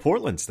or a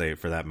Portland State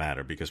for that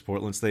matter, because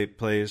Portland State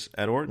plays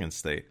at Oregon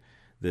State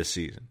this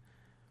season,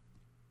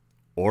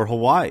 or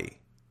Hawaii,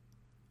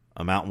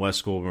 a Mountain West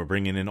school, we're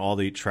bringing in all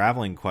the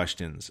traveling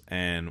questions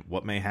and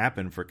what may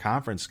happen for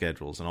conference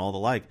schedules and all the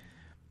like.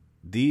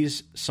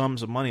 These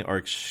sums of money are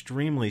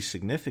extremely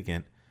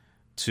significant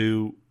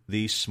to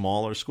these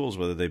smaller schools,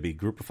 whether they be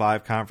Group of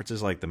 5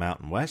 conferences like the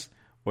Mountain West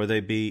or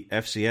they be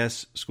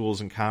FCS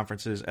schools and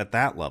conferences at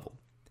that level.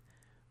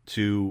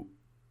 To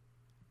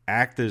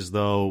act as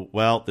though,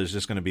 well, there's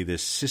just going to be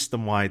this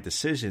system-wide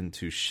decision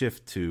to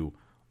shift to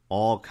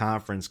all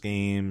conference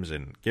games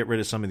and get rid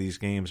of some of these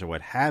games or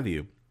what have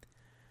you,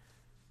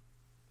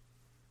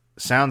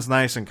 sounds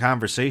nice in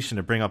conversation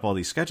to bring up all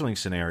these scheduling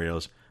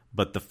scenarios,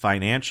 but the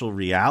financial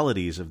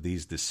realities of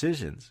these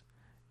decisions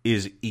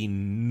is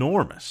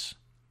enormous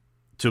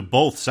to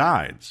both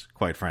sides,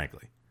 quite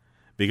frankly.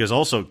 Because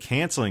also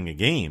canceling a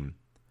game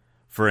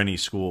for any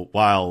school,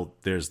 while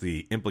there's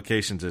the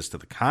implications as to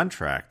the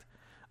contract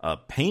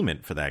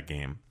payment for that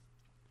game,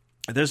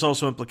 there's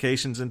also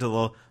implications into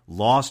the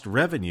lost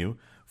revenue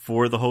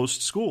for the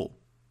host school.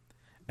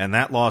 And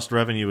that lost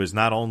revenue is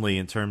not only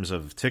in terms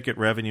of ticket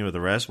revenue or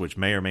the rest, which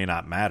may or may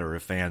not matter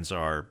if fans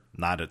are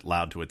not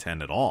allowed to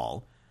attend at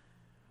all,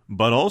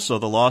 but also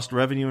the lost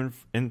revenue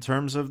in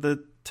terms of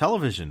the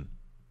television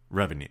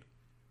revenue,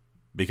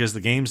 because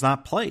the game's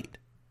not played.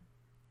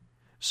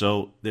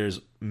 So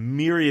there's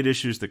myriad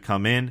issues that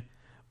come in,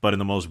 but in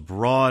the most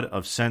broad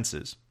of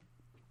senses,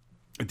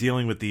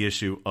 dealing with the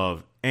issue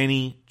of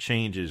any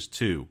changes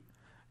to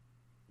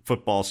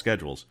football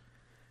schedules,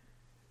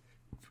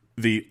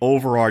 the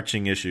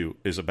overarching issue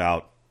is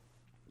about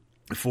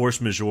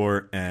force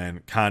majeure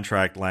and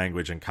contract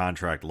language and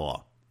contract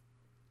law.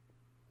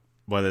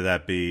 Whether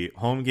that be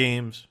home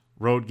games,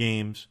 road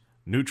games,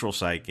 neutral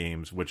site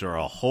games, which are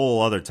a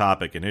whole other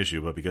topic and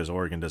issue, but because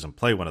Oregon doesn't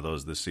play one of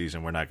those this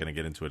season, we're not going to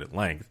get into it at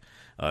length.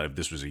 If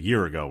this was a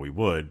year ago, we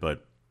would,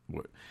 but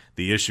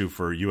the issue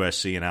for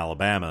USC and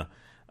Alabama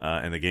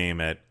and the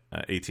game at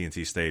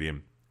AT&T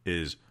Stadium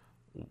is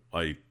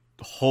a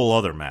whole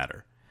other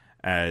matter,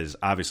 as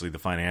obviously the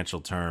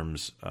financial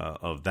terms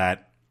of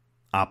that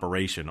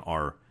operation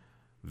are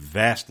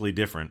vastly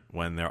different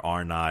when there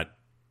are not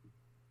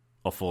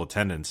a full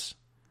attendance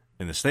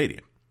in the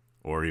stadium,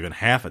 or even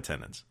half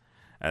attendance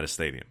at a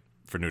stadium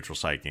for neutral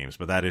site games.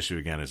 But that issue,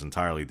 again, is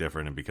entirely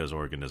different, and because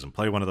Oregon doesn't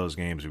play one of those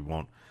games, we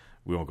won't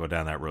go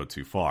down that road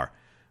too far.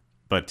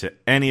 But to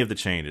any of the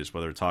changes,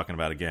 whether we're talking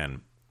about,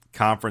 again,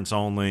 conference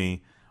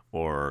only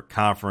or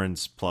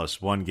conference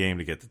plus one game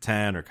to get to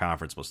 10 or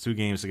conference plus two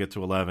games to get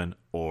to 11,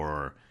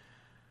 or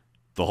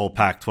the whole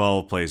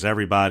Pac-12 plays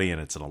everybody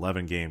and it's an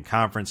 11-game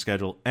conference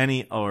schedule,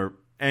 any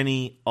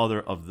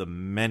other of the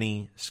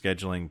many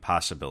scheduling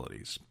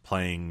possibilities,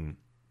 playing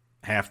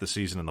half the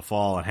season in the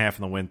fall and half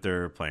in the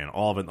winter, playing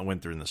all of it in the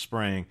winter and the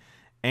spring,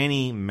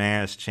 any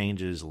mass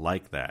changes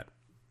like that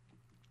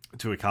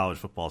to a college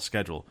football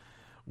schedule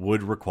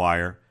would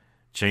require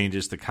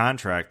changes to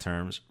contract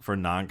terms for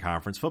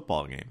non-conference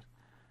football games.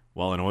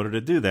 Well, in order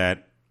to do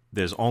that,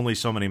 there's only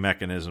so many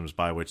mechanisms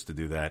by which to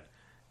do that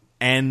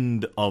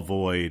and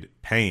avoid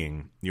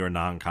paying your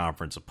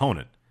non-conference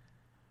opponent.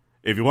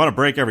 If you want to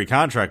break every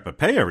contract but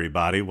pay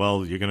everybody,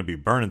 well, you're going to be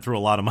burning through a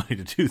lot of money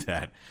to do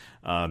that.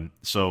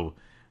 So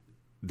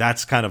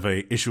that's kind of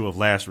an issue of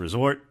last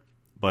resort.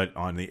 But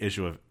on the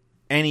issue of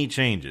any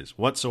changes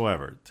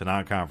whatsoever to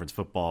non-conference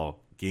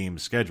football game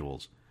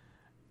schedules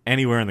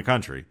anywhere in the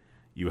country,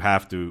 you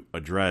have to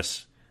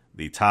address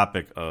the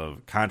topic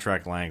of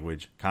contract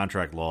language,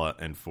 contract law,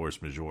 and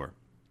force majeure.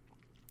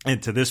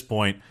 And to this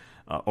point,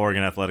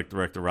 Oregon Athletic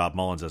Director Rob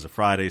Mullins, as of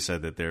Friday,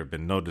 said that there have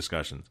been no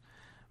discussions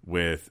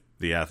with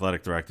the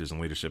athletic directors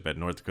and leadership at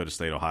North Dakota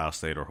State, Ohio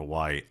State, or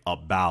Hawaii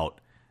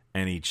about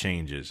any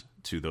changes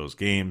to those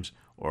games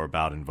or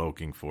about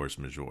invoking force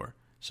majeure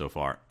so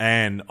far.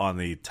 And on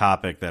the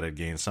topic that had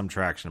gained some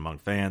traction among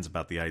fans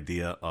about the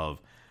idea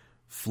of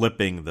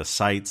flipping the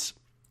sites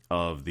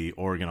of the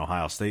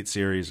Oregon-Ohio State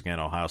series. Again,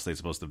 Ohio State's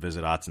supposed to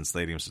visit Autzen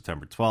Stadium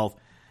September 12th,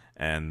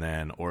 and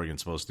then Oregon's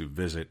supposed to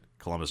visit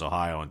Columbus,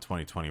 Ohio in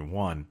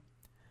 2021.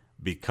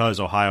 Because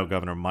Ohio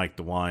Governor Mike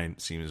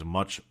DeWine seems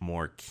much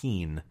more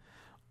keen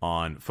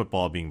on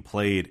football being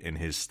played in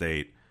his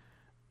state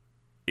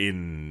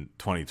in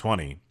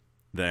 2020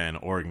 than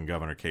Oregon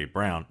Governor Kate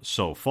Brown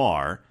so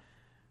far,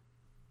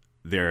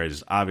 there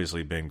has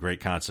obviously been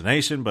great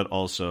consternation, but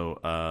also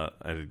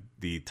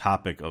the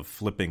topic of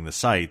flipping the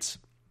sites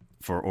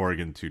for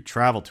Oregon to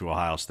travel to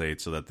Ohio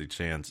State so that the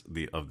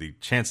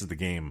chances of the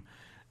game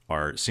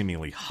are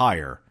seemingly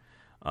higher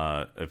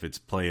if it's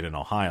played in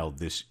Ohio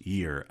this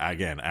year.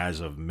 Again, as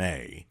of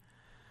May,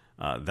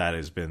 that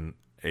has been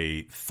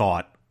a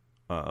thought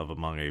of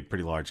among a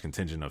pretty large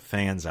contingent of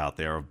fans out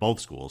there of both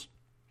schools.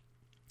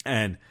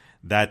 And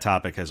that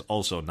topic has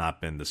also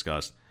not been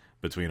discussed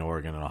between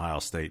Oregon and Ohio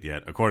State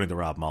yet, according to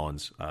Rob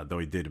Mullins, though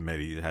he did admit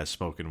he has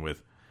spoken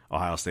with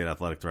Ohio State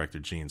Athletic Director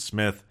Gene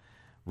Smith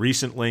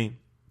recently.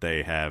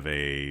 They have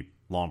a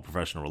long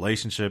professional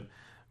relationship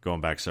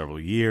going back several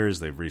years.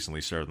 They've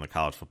recently served in the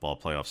College Football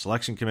Playoff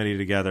Selection Committee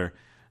together,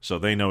 so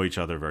they know each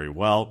other very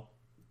well.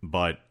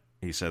 But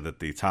he said that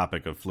the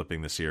topic of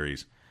flipping the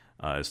series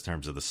in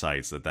terms of the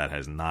sites, that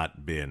has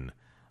not been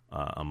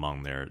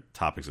among their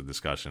topics of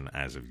discussion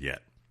as of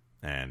yet,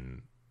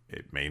 and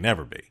it may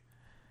never be.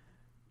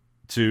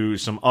 To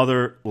some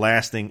other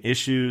lasting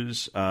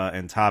issues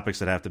and topics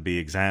that have to be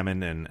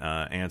examined and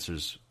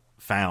answers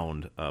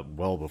found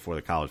well before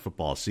the college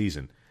football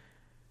season.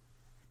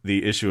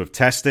 The issue of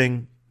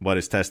testing, what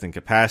is testing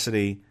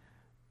capacity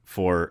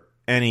for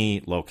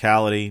any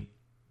locality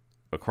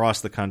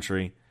across the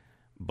country,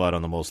 but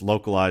on the most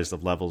localized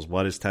of levels,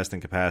 what is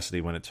testing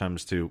capacity when it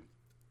comes to,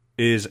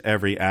 is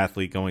every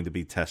athlete going to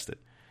be tested?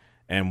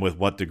 And with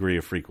what degree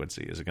of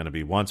frequency? Is it going to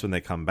be once when they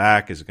come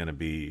back? Is it going to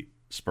be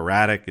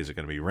sporadic? Is it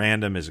going to be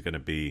random? Is it going to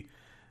be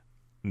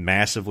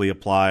massively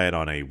applied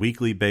on a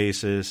weekly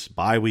basis,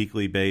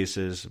 bi-weekly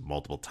basis,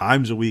 multiple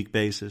times a week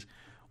basis?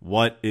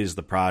 What is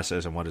the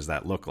process and what does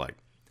that look like?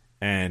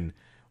 And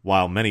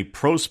while many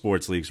pro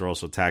sports leagues are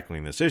also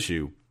tackling this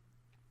issue,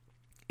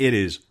 it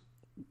is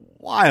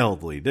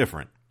wildly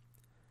different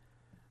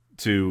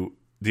to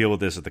deal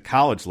with this at the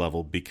college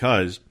level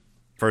because,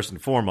 first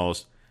and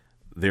foremost,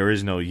 there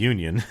is no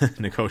union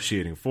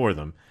negotiating for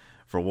them,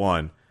 for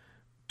one.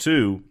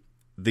 Two,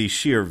 the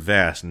sheer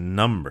vast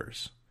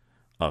numbers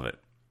of it.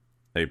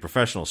 A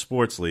professional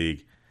sports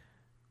league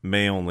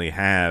may only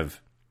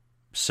have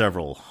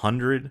several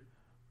hundred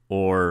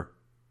or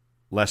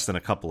less than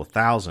a couple of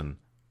thousand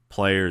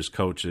players,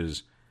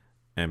 coaches,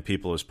 and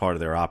people as part of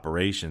their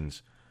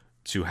operations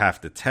to have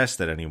to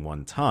test at any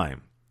one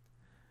time.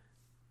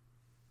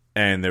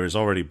 And there was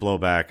already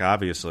blowback,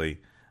 obviously,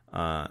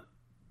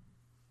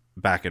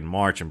 back in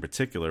March in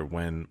particular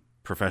when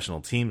professional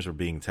teams were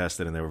being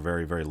tested and there were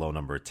very, very low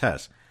number of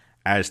tests.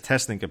 As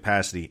testing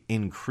capacity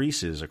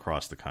increases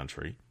across the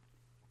country,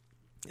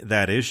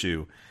 that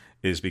issue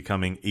is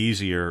becoming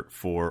easier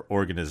for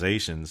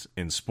organizations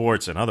in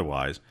sports and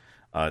otherwise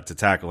to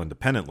tackle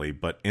independently.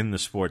 But in the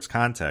sports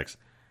context,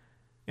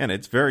 and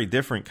it's very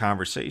different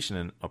conversation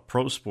in a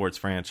pro sports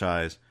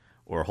franchise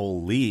or a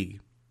whole league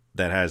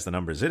that has the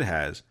numbers it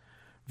has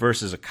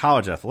versus a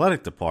college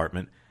athletic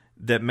department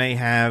that may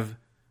have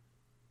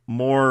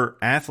more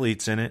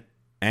athletes in it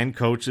and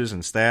coaches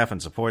and staff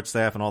and support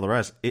staff and all the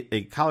rest.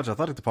 A college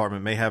athletic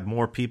department may have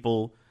more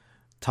people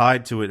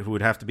tied to it who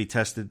would have to be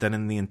tested than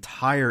in the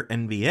entire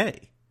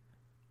NBA.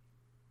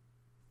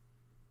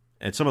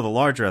 At some of the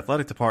larger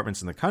athletic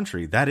departments in the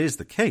country, that is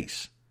the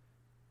case.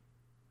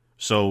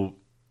 So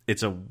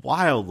it's a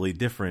wildly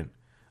different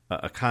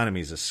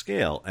economies of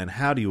scale. And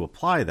how do you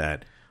apply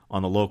that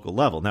on the local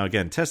level? Now,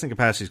 again, testing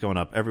capacity is going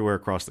up everywhere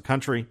across the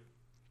country.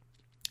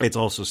 It's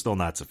also still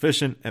not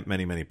sufficient at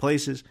many, many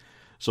places.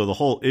 So the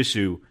whole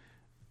issue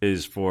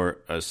is for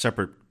a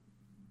separate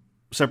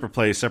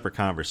place, separate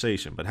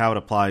conversation. But how it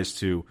applies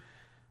to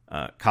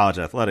college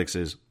athletics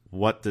is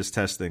what does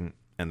testing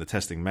and the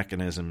testing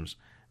mechanisms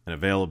and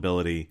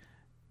availability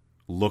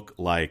look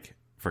like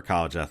for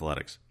college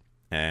athletics,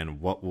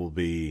 and what will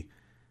be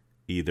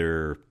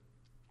either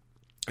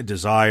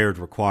desired,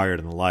 required,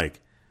 and the like.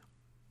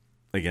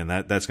 Again,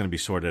 that's going to be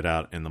sorted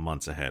out in the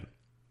months ahead.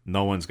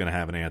 No one's going to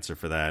have an answer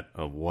for that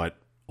of what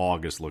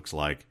August looks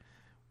like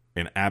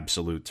in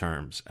absolute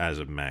terms as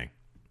of May.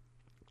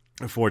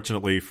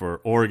 Fortunately for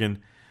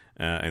Oregon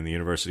and the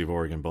University of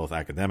Oregon, both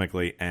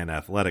academically and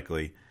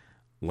athletically,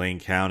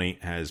 Lane County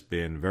has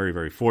been very,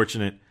 very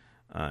fortunate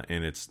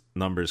in its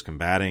numbers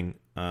combating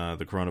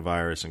the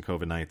coronavirus and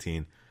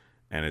COVID-19,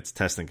 and its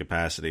testing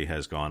capacity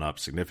has gone up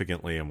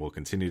significantly and will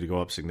continue to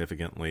go up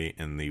significantly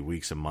in the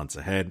weeks and months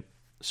ahead.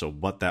 So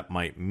what that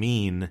might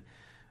mean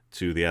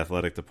to the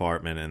athletic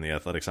department and the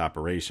athletics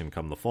operation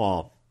come the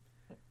fall,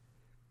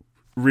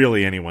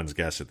 really anyone's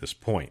guess at this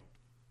point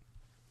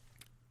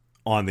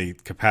on the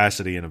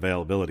capacity and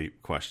availability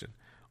question.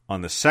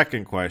 On the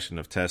second question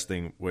of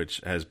testing,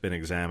 which has been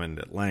examined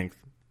at length,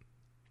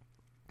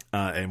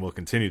 and will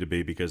continue to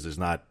be because there's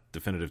not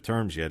definitive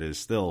terms yet, is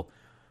still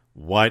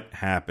what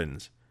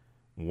happens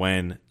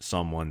when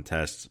someone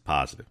tests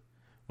positive,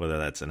 whether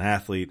that's an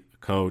athlete, a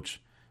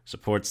coach,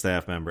 support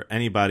staff member,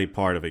 anybody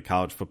part of a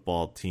college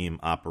football team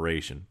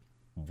operation.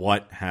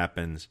 What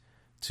happens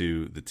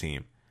to the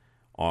team?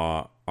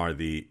 Are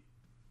the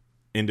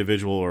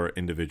individual or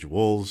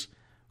individuals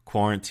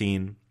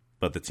quarantined,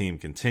 but the team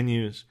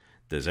continues?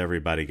 Does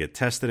everybody get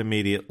tested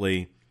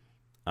immediately?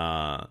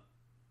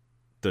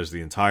 Does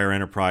the entire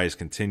enterprise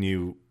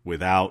continue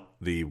without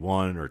the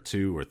 1 or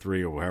 2 or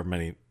 3 or however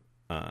many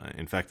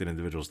infected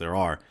individuals there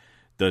are?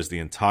 Does the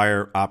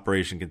entire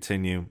operation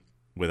continue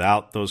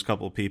without those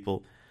couple of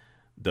people?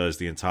 Does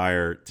the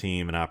entire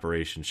team and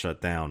operation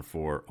shut down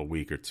for a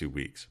week or 2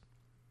 weeks?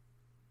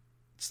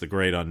 It's the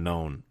great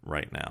unknown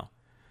right now.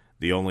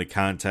 The only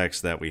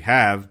context that we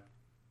have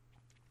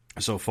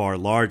so far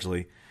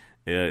largely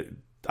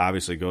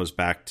obviously goes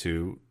back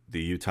to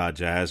the Utah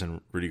Jazz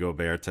and Rudy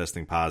Gobert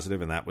testing positive,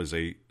 and that was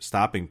a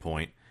stopping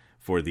point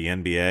for the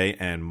NBA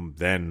and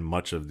then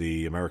much of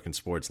the American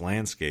sports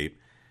landscape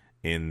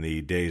in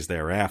the days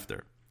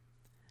thereafter.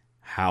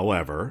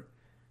 However,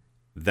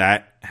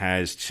 that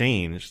has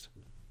changed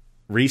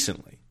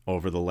recently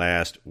over the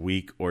last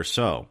week or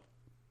so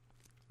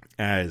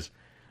as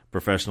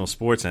professional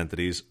sports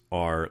entities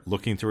are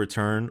looking to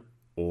return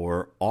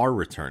or are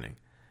returning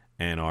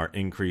and are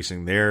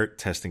increasing their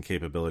testing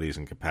capabilities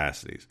and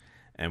capacities.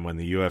 And when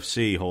the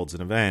UFC holds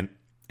an event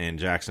in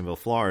Jacksonville,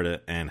 Florida,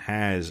 and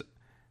has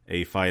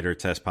a fighter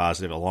test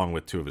positive along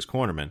with 2 of his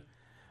cornermen,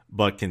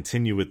 but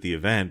continue with the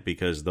event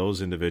because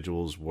those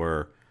individuals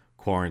were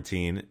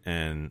quarantined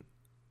and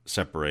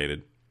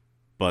separated,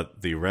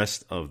 but the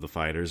rest of the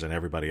fighters and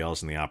everybody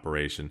else in the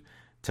operation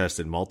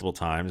tested multiple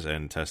times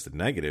and tested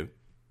negative,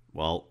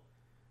 well,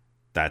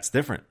 that's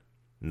different.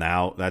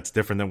 Now, that's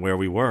different than where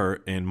we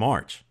were in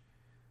March,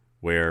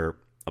 where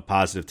a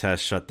positive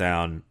test shut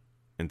down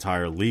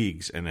entire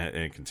leagues, and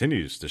it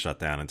continues to shut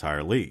down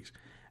entire leagues.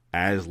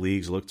 As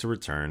leagues look to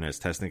return, as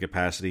testing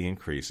capacity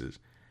increases,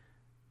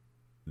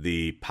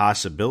 the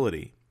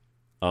possibility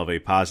of a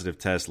positive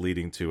test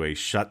leading to a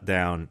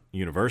shutdown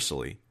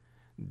universally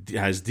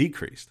has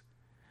decreased.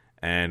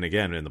 And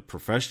again, in the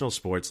professional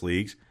sports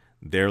leagues,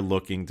 they're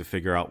looking to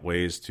figure out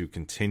ways to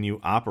continue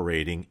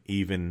operating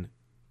even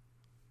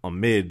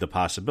amid the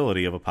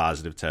possibility of a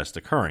positive test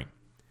occurring.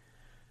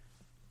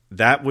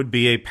 That would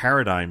be a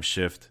paradigm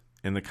shift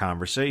in the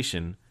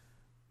conversation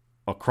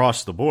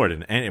across the board,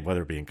 and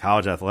whether it be in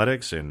college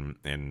athletics and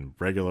in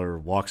regular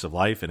walks of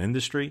life and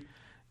industry.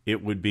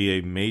 It would be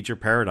a major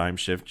paradigm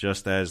shift,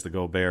 just as the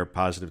Gobert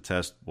positive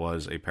test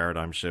was a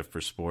paradigm shift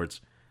for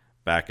sports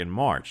back in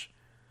March.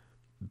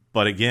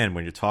 But again,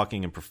 when you're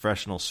talking in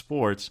professional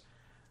sports,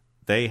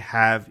 they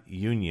have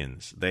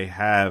unions. They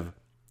have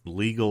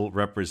legal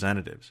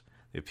representatives.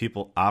 They have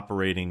people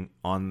operating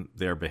on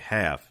their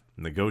behalf,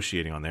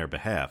 negotiating on their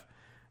behalf.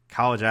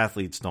 College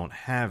athletes don't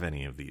have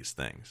any of these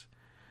things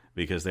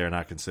because they're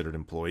not considered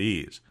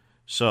employees.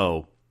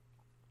 So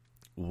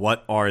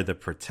what are the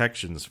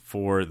protections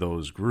for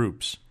those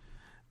groups,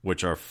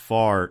 which are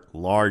far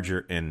larger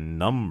in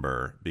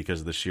number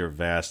because of the sheer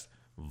vast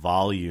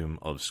volume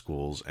of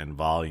schools and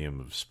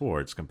volume of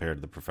sports compared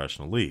to the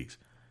professional leagues?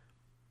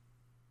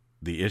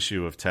 The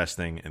issue of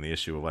testing and the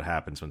issue of what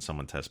happens when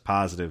someone tests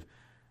positive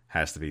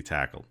has to be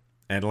tackled.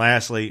 And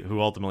lastly, who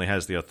ultimately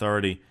has the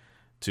authority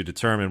to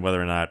determine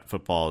whether or not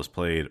football is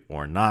played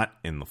or not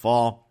in the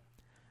fall?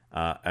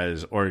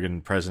 As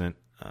Oregon President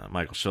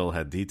Michael Schill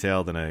had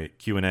detailed in a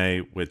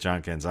Q&A with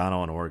John Canzano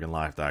on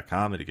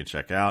OregonLive.com that you can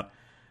check out.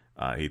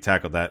 He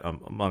tackled that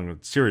among a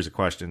series of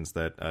questions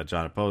that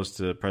John had posed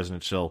to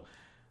President Schill,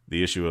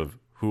 the issue of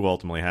who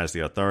ultimately has the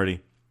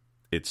authority.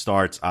 It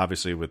starts,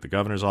 obviously, with the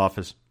governor's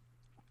office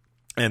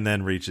and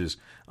then reaches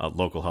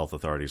local health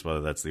authorities,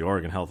 whether that's the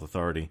Oregon Health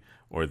Authority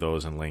or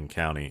those in Lane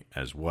County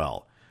as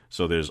well.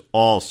 So there's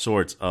all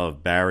sorts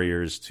of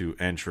barriers to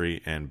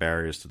entry and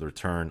barriers to the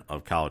return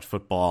of college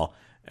football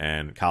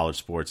and college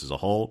sports as a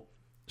whole,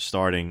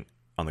 starting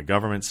on the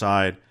government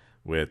side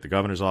with the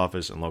governor's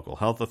office and local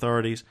health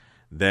authorities,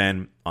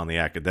 then on the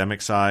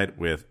academic side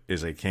with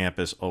is a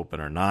campus open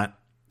or not,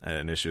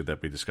 an issue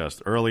that we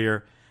discussed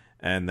earlier,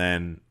 and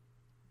then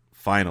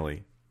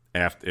finally,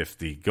 if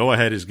the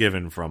go-ahead is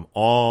given from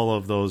all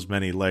of those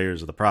many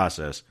layers of the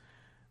process,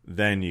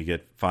 then you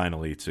get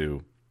finally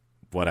to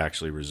what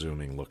actually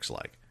resuming looks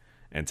like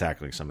and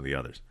tackling some of the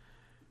others.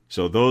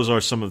 So those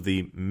are some of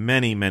the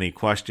many, many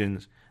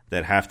questions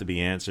that have to be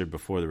answered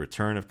before the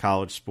return of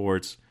college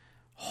sports,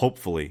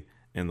 hopefully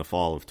in the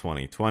fall of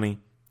 2020.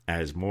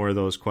 As more of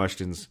those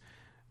questions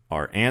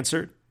are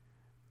answered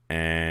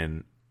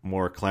and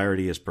more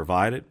clarity is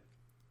provided,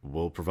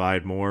 we'll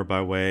provide more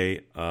by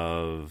way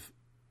of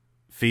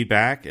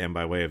feedback and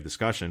by way of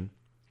discussion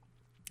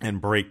and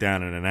break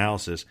down an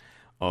analysis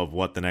of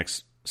what the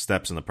next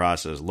steps in the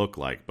process look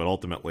like. But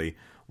ultimately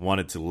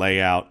wanted to lay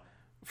out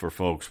for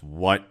folks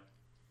what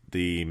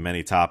the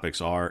many topics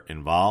are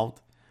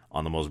involved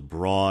on the most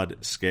broad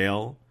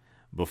scale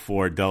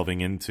before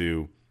delving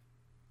into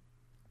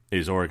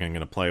is Oregon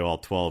going to play all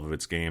 12 of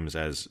its games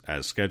as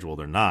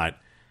scheduled or not.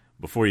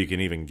 Before you can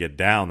even get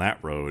down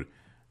that road,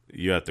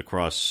 you have to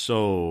cross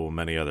so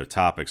many other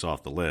topics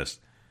off the list.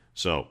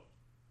 So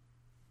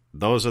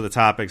those are the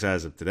topics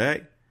as of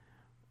today.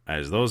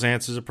 As those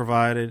answers are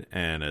provided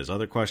and as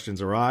other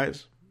questions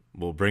arise,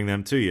 we'll bring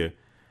them to you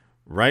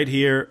right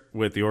here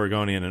with the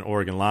Oregonian and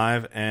Oregon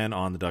Live and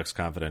on the Ducks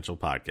Confidential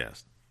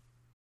podcast.